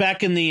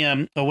back in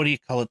the what do you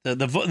call it?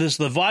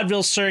 The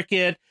vaudeville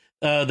circuit,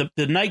 the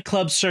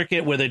nightclub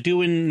circuit where they're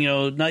doing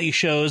nightly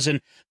shows,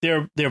 and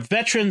they're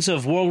veterans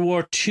of World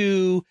War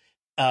II.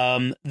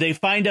 They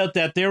find out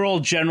that their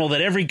old general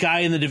that every guy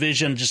in the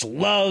division just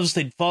loves,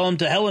 they'd follow him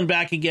to hell and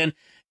back again.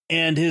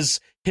 And his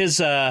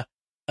inn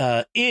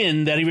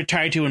that he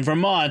retired to in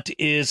Vermont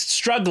is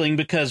struggling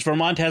because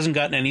Vermont hasn't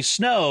gotten any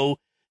snow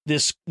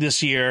this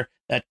year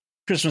at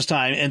Christmas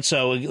time. And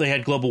so they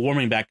had global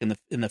warming back in the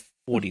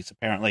 40s,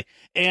 apparently.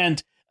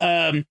 And,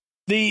 they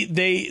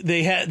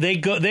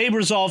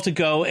resolve to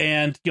go,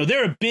 and,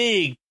 they're a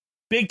big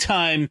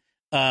time,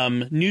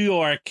 New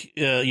York,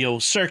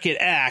 circuit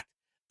act.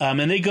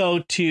 And they go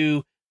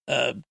to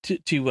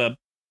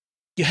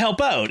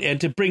help out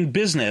and to bring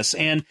business,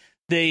 and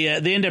they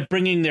end up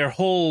bringing their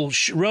whole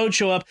road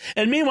show up.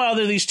 And meanwhile,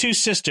 there are these two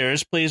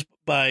sisters, played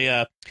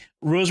by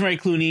Rosemary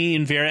Clooney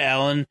and Vera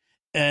Allen,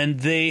 and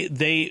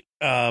they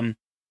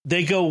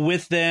go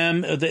with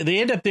them. They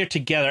end up there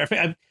together.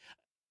 I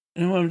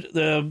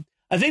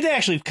think they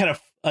actually kind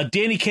of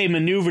Danny Kaye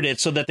maneuvered it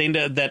so that they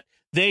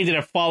ended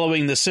up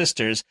following the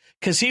sisters,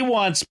 because he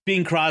wants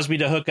Bing Crosby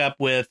to hook up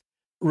with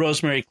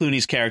Rosemary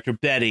Clooney's character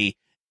Betty,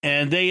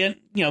 and they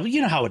you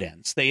know how it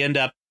ends. They end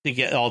up to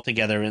get all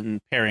together and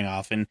pairing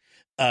off, and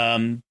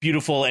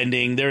beautiful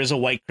ending. There is a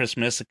White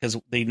Christmas because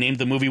they named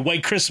the movie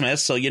White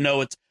Christmas, so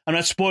it's. I'm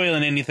not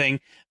spoiling anything,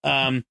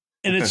 and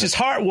it's just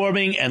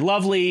heartwarming and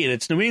lovely, and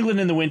it's New England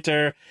in the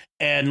winter,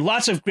 and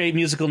lots of great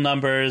musical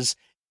numbers,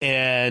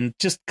 and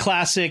just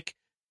classic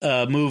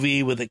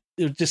movie with and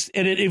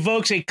it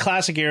evokes a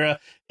classic era.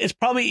 It's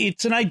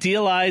an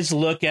idealized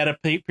look at a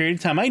period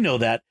of time. I know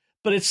that.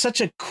 But it's such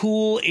a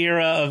cool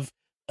era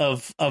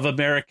of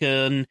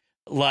American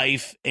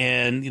life,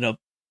 and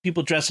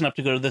people dressing up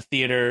to go to the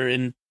theater,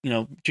 and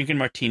drinking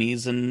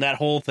martinis and that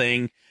whole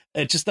thing.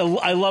 I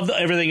love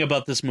everything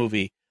about this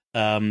movie.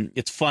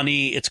 It's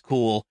funny, it's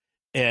cool,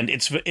 and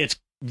it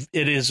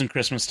isn't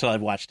Christmas till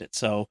I've watched it.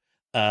 So,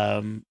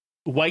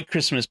 White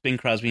Christmas, Bing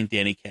Crosby and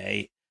Danny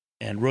Kaye,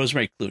 and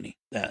Rosemary Clooney.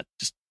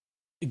 Just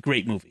a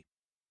great movie,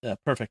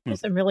 perfect movie. There's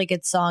some really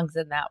good songs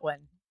in that one.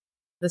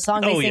 The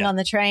song they sing on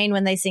the train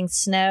when they sing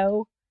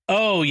Snow.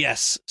 Oh,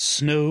 yes.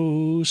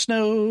 Snow,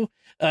 snow.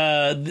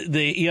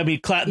 The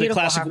classic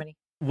harmony.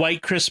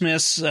 White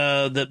Christmas,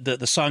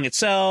 the song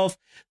itself.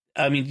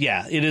 I mean,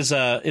 yeah, it is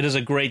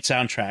a great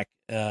soundtrack.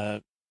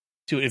 If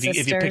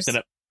you picked it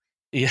up.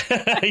 Yeah,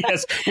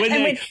 yes.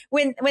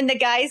 When the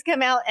guys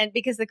come out, and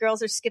because the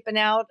girls are skipping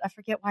out, I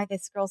forget why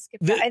this girl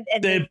skipped out,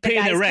 and the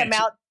guys come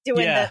out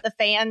doing the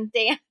fan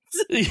dance.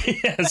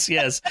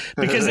 yes.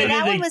 Because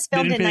that one was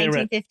filmed in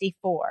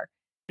 1954.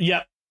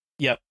 Yep.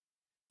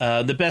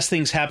 The best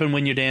things happen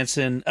when you're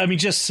dancing. I mean,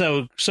 just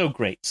so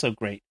great, so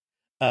great.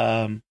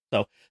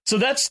 So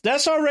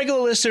that's our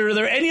regular list. Are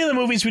there any other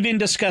movies we didn't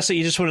discuss that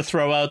you just want to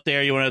throw out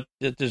there? You want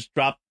to just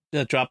drop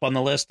on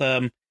the list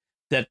that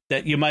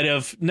you might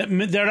have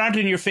that aren't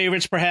in your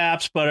favorites,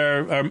 perhaps, but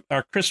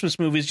are Christmas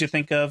movies you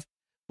think of?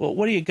 Well,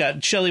 what do you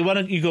got, Shelley? Why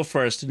don't you go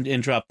first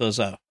and drop those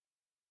out?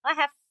 I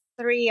have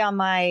 3 on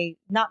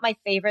not my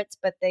favorites,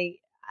 but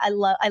I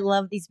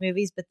love these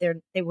movies, but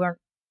they weren't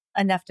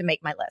enough to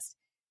make my list.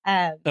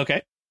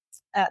 Okay.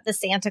 The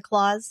Santa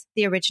Claus,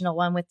 the original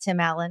one with Tim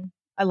Allen.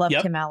 I love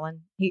Tim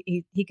Allen.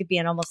 He could be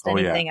in almost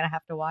anything, and I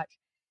have to watch.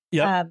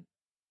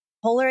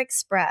 Polar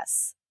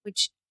Express,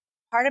 which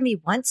part of me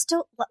wants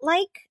to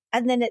like,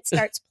 and then it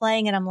starts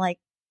playing, and I'm like,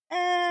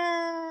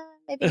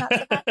 maybe not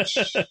so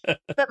much.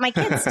 But my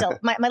kids still,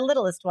 my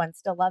littlest one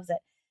still loves it.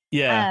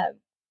 Yeah.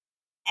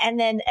 And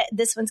then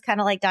this one's kind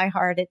of like Die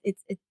Hard.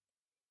 It's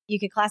you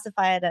could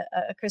classify it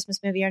a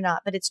Christmas movie or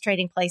not, but it's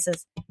Trading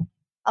Places.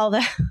 Although,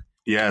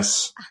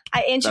 yes,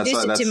 I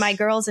introduced it to my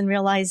girls and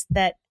realized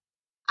that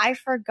I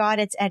forgot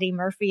it's Eddie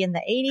Murphy in the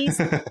 80s,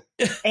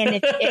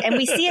 and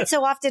we see it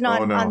so often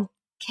on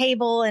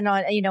cable and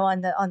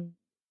on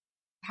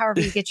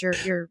however you get your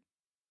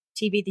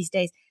TV these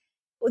days.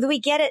 We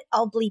get it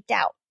all bleeped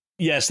out.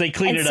 Yes, they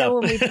clean it up. So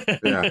when we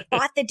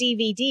bought the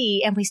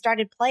DVD and we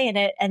started playing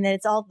it, and then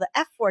it's all the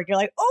F word. You're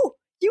like,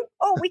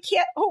 we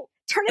can't. Oh,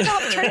 turn it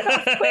off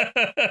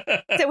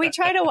quick. So we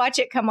try to watch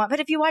it come on. But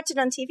if you watch it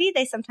on TV,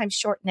 they sometimes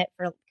shorten it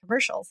for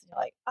commercials. You're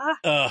like,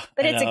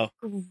 but it's a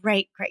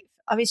great.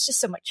 I mean, it's just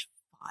so much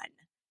fun.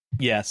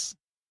 Yes.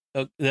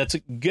 Oh, that's a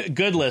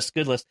good list.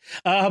 Good list.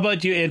 How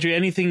about you, Andrew?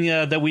 Anything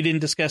that we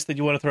didn't discuss that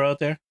you want to throw out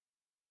there?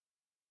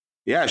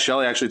 Yeah,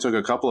 Shelley actually took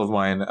a couple of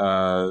mine,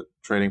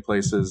 Trading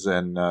Places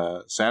and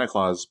Santa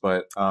Claus,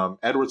 but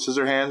Edward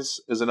Scissorhands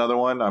is another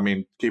one. I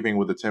mean, keeping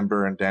with the Tim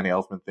Burton, Danny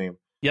Elfman theme.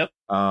 Yep.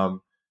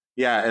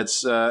 Yeah,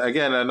 it's,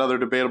 again, another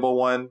debatable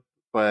one,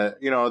 but,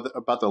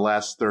 about the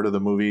last third of the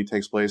movie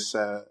takes place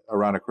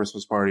around a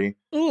Christmas party.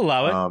 We'll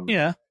allow it,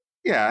 yeah.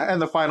 Yeah,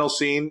 and the final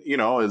scene,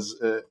 is,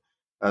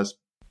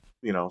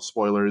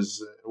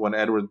 spoilers, when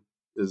Edward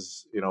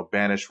is,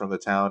 banished from the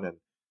town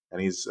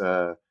and he's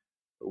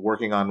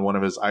working on one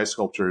of his ice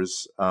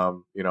sculptures,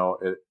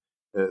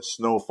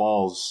 snow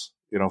falls,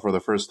 for the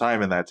first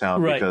time in that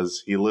town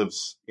because he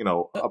lives,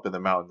 up in the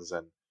mountains,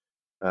 and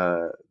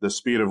the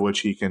speed of which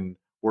he can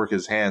work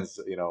his hands,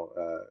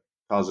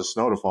 causes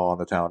snow to fall on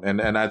the town.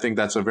 And I think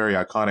that's a very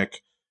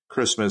iconic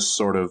Christmas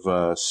sort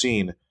of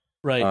scene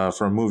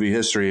from movie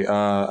history.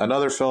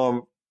 Another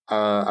film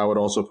I would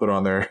also put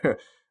on there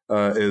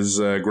is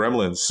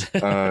Gremlins,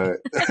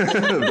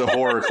 the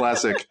horror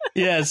classic.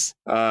 Yes.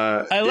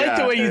 I like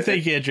the way you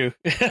think, Andrew.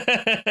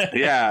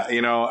 Yeah.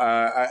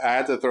 I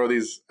had to throw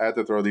these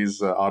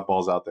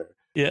oddballs out there.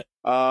 Yeah.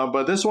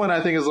 But this one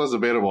I think is less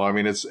debatable. I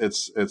mean,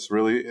 it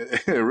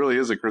really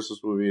is a Christmas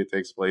movie. It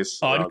takes place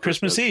on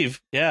Christmas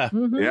Eve. Yeah.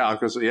 Mm-hmm. Yeah. On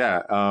Christmas.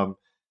 Yeah.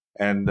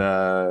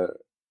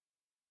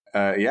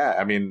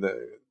 I mean,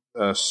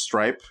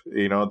 Stripe,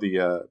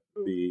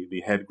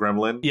 the head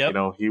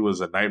gremlin, he was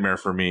a nightmare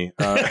for me.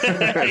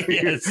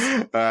 Yes.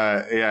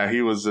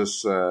 He was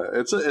this,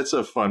 it's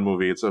a fun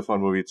movie. It's a fun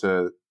movie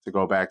to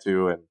go back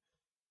to and,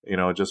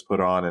 just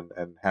put on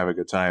and have a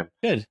good time.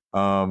 Good.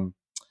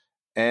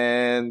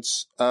 And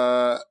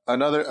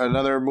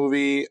another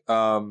movie,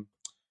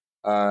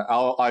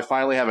 I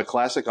finally have a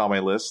classic on my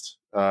list,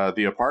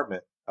 The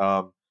Apartment.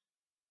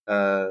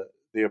 The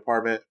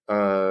Apartment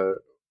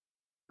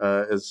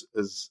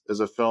is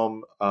a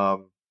film.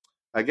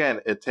 Again,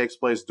 it takes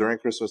place during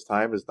Christmas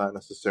time. It's not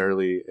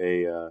necessarily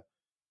a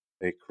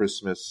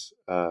Christmas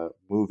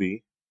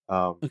movie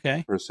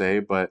per se,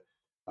 but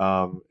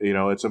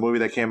it's a movie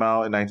that came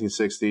out in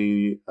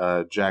 1960.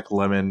 Jack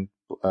Lemmon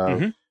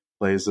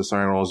plays the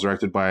starring role. It's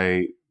directed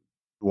by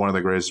one of the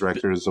greatest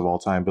directors of all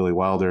time, Billy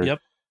Wilder. Yep.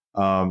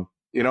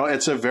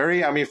 It's a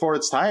very, for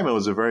its time, it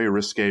was a very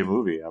risque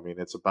movie. I mean,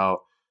 it's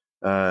about,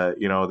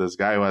 this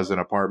guy who has an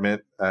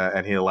apartment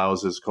and he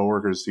allows his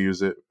coworkers to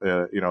use it,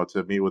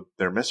 to meet with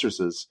their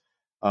mistresses.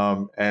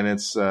 And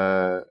it's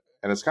kind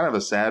of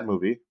a sad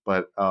movie,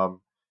 but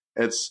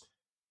it's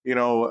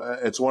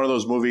one of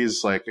those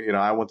movies like,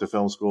 I went to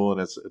film school, and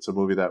it's a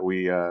movie that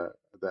we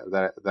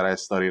that I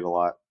studied a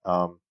lot.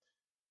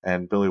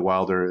 And Billy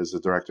Wilder is a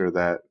director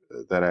that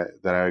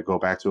I go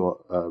back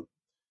to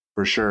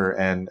for sure.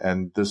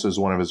 And this is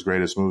one of his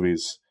greatest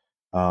movies.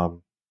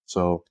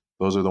 So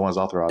those are the ones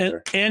I'll throw out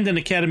there. And an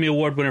Academy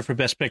Award winner for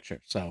Best Picture.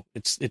 So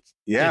it's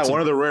one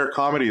of the rare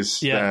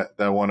comedies that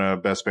won a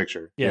Best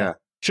Picture. Yeah.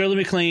 Shirley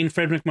MacLaine,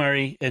 Fred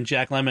MacMurray, and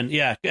Jack Lemmon.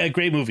 Yeah, a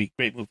great movie.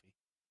 Great movie.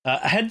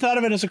 I hadn't thought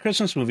of it as a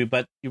Christmas movie,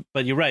 but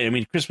you're right. I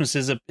mean, Christmas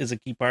is a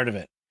key part of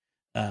it.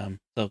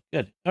 So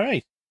good. All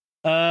right.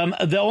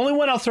 The only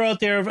one I'll throw out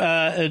there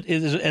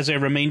as a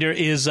reminder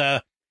is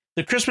The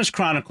Christmas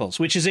Chronicles,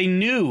 which is a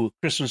new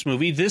Christmas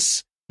movie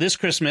this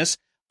Christmas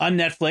on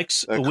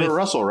Netflix. Kurt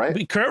Russell,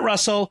 right? Kurt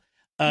Russell.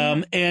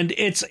 And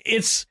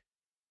it's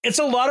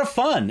a lot of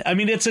fun. I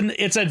mean,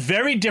 it's a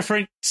very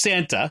different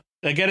Santa,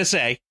 I gotta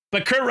say.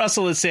 But Kurt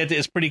Russell as Santa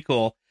is pretty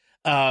cool.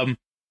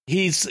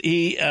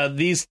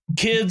 These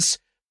kids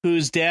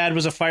whose dad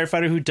was a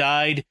firefighter who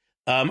died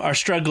are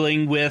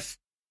struggling with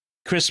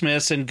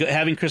Christmas and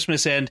having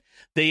Christmas, and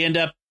they end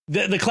up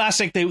the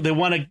classic. They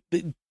want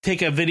to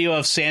take a video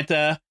of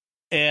Santa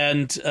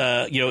and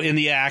in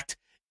the act,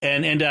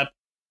 and end up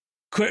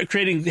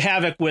creating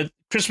havoc with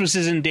Christmas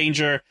is in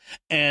danger,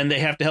 and they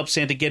have to help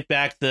Santa get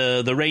back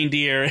the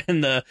reindeer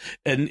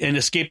and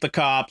escape the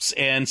cops.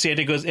 And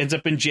Santa ends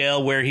up in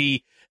jail where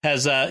he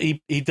has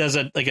he does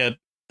a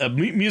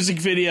music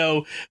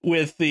video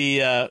with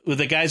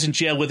the guys in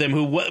jail with him.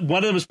 Who one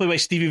of them was played by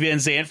Stevie Van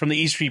Zandt from the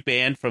E Street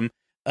Band, from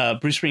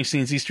Bruce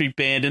Springsteen's E Street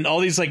Band, and all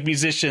these like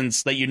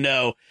musicians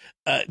that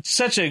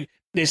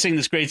they sing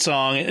this great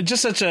song.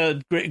 Just such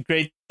a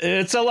great.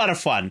 It's a lot of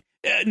fun.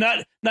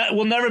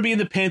 Will never be in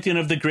the pantheon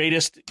of the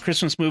greatest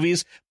Christmas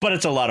movies, but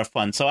it's a lot of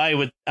fun. So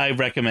I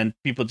recommend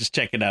people just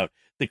check it out.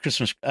 The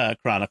Christmas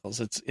Chronicles.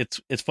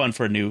 It's fun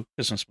for a new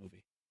Christmas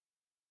movie.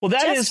 Well,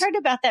 just heard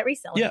about that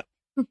recently. Yeah.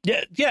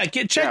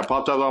 It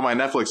popped up on my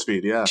Netflix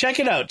feed. Yeah, check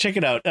it out.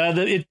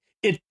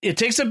 It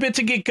takes a bit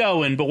to get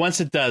going, but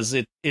once it does,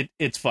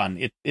 it's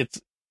fun.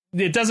 It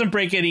doesn't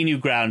break any new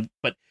ground,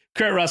 but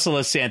Kurt Russell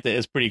as Santa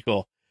is pretty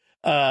cool.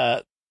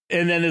 And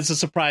then there's a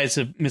surprise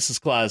of Mrs.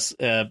 Claus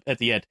at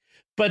the end.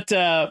 But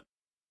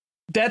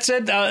that's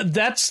it.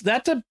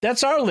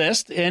 That's our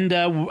list.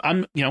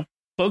 And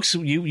folks,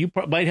 you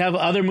might have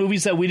other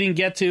movies that we didn't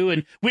get to,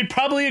 and we'd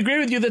probably agree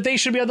with you that they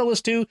should be on the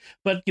list too.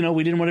 But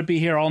we didn't want to be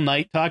here all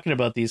night talking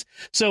about these.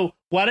 So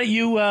why don't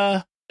you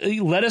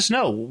let us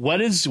know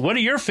what are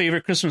your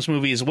favorite Christmas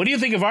movies? What do you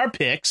think of our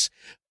picks?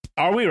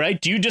 Are we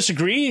right? Do you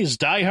disagree? Is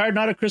Die Hard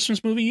not a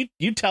Christmas movie?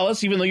 You tell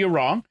us, even though you're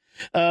wrong.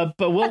 But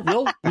we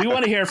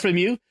want to hear from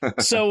you.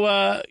 So,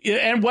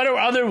 and what are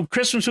other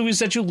Christmas movies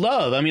that you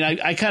love? I mean,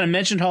 I kind of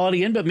mentioned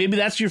Holiday Inn, but maybe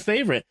that's your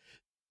favorite.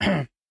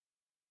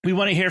 We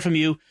want to hear from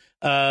you.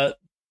 So,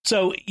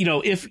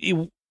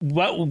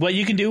 what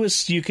you can do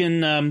is you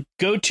can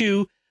go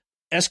to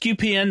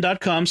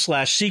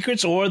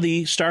sqpn.com/secrets or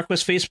the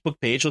StarQuest Facebook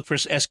page. Look for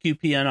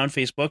SQPN on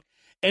Facebook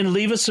and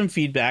leave us some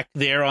feedback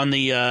there on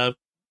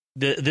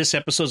this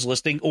episode's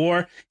listing,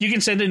 or you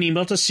can send an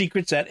email to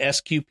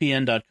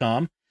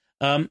secrets@sqpn.com.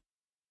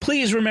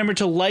 Please remember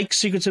to like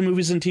Secrets of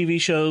Movies and TV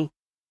Show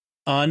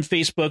on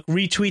Facebook,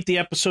 retweet the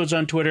episodes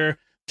on Twitter,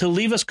 to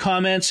leave us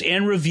comments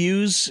and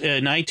reviews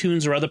in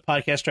iTunes or other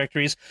podcast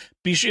directories.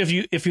 Be sure,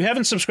 if you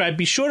haven't subscribed,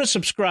 be sure to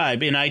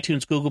subscribe in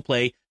iTunes, Google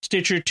Play,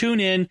 Stitcher,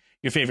 TuneIn,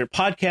 your favorite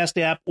podcast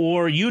app,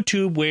 or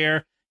YouTube,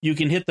 where you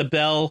can hit the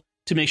bell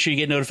to make sure you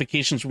get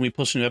notifications when we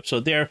post a new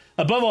episode there.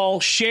 Above all,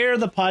 share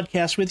the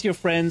podcast with your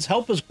friends.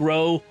 Help us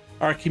grow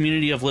our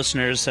community of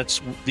listeners.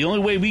 That's the only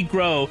way we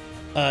grow.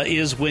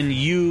 Is when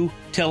you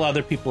tell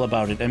other people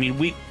about it. I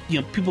mean,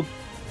 people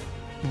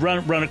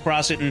run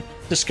across it and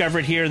discover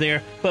it here or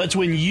there, but it's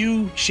when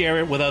you share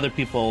it with other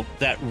people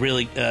that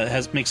really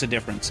makes a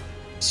difference.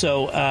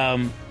 So,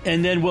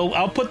 and then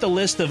I'll put the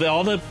list of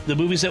all the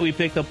movies that we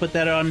picked. I'll put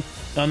that on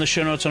the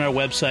show notes on our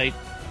website.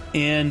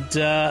 And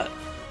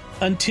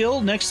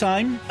until next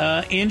time,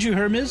 Andrew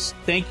Hermes,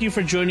 thank you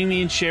for joining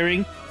me and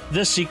sharing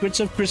the secrets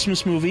of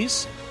Christmas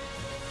movies.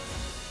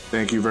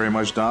 Thank you very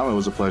much, Dom. It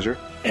was a pleasure.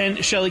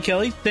 And Shelley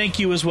Kelly, thank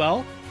you as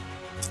well.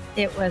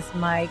 It was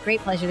my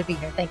great pleasure to be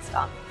here. Thanks,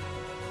 Dom.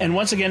 And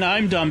once again,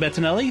 I'm Dom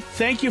Bettinelli.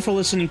 Thank you for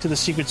listening to the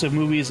Secrets of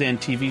Movies and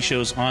TV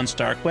Shows on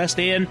StarQuest.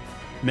 And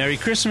Merry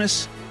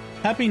Christmas,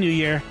 Happy New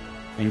Year,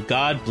 and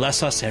God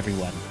bless us,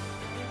 everyone.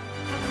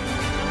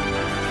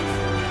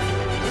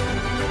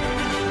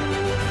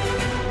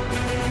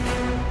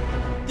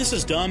 This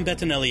is Dom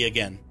Bettinelli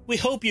again. We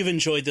hope you've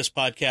enjoyed this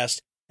podcast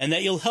and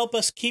that you'll help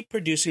us keep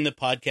producing the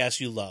podcast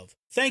you love.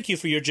 Thank you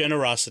for your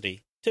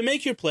generosity. To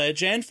make your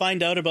pledge and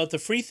find out about the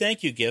free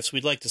thank you gifts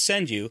we'd like to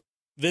send you,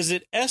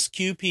 visit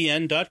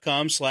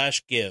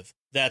sqpn.com/give.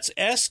 That's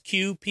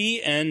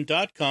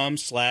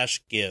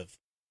sqpn.com/give.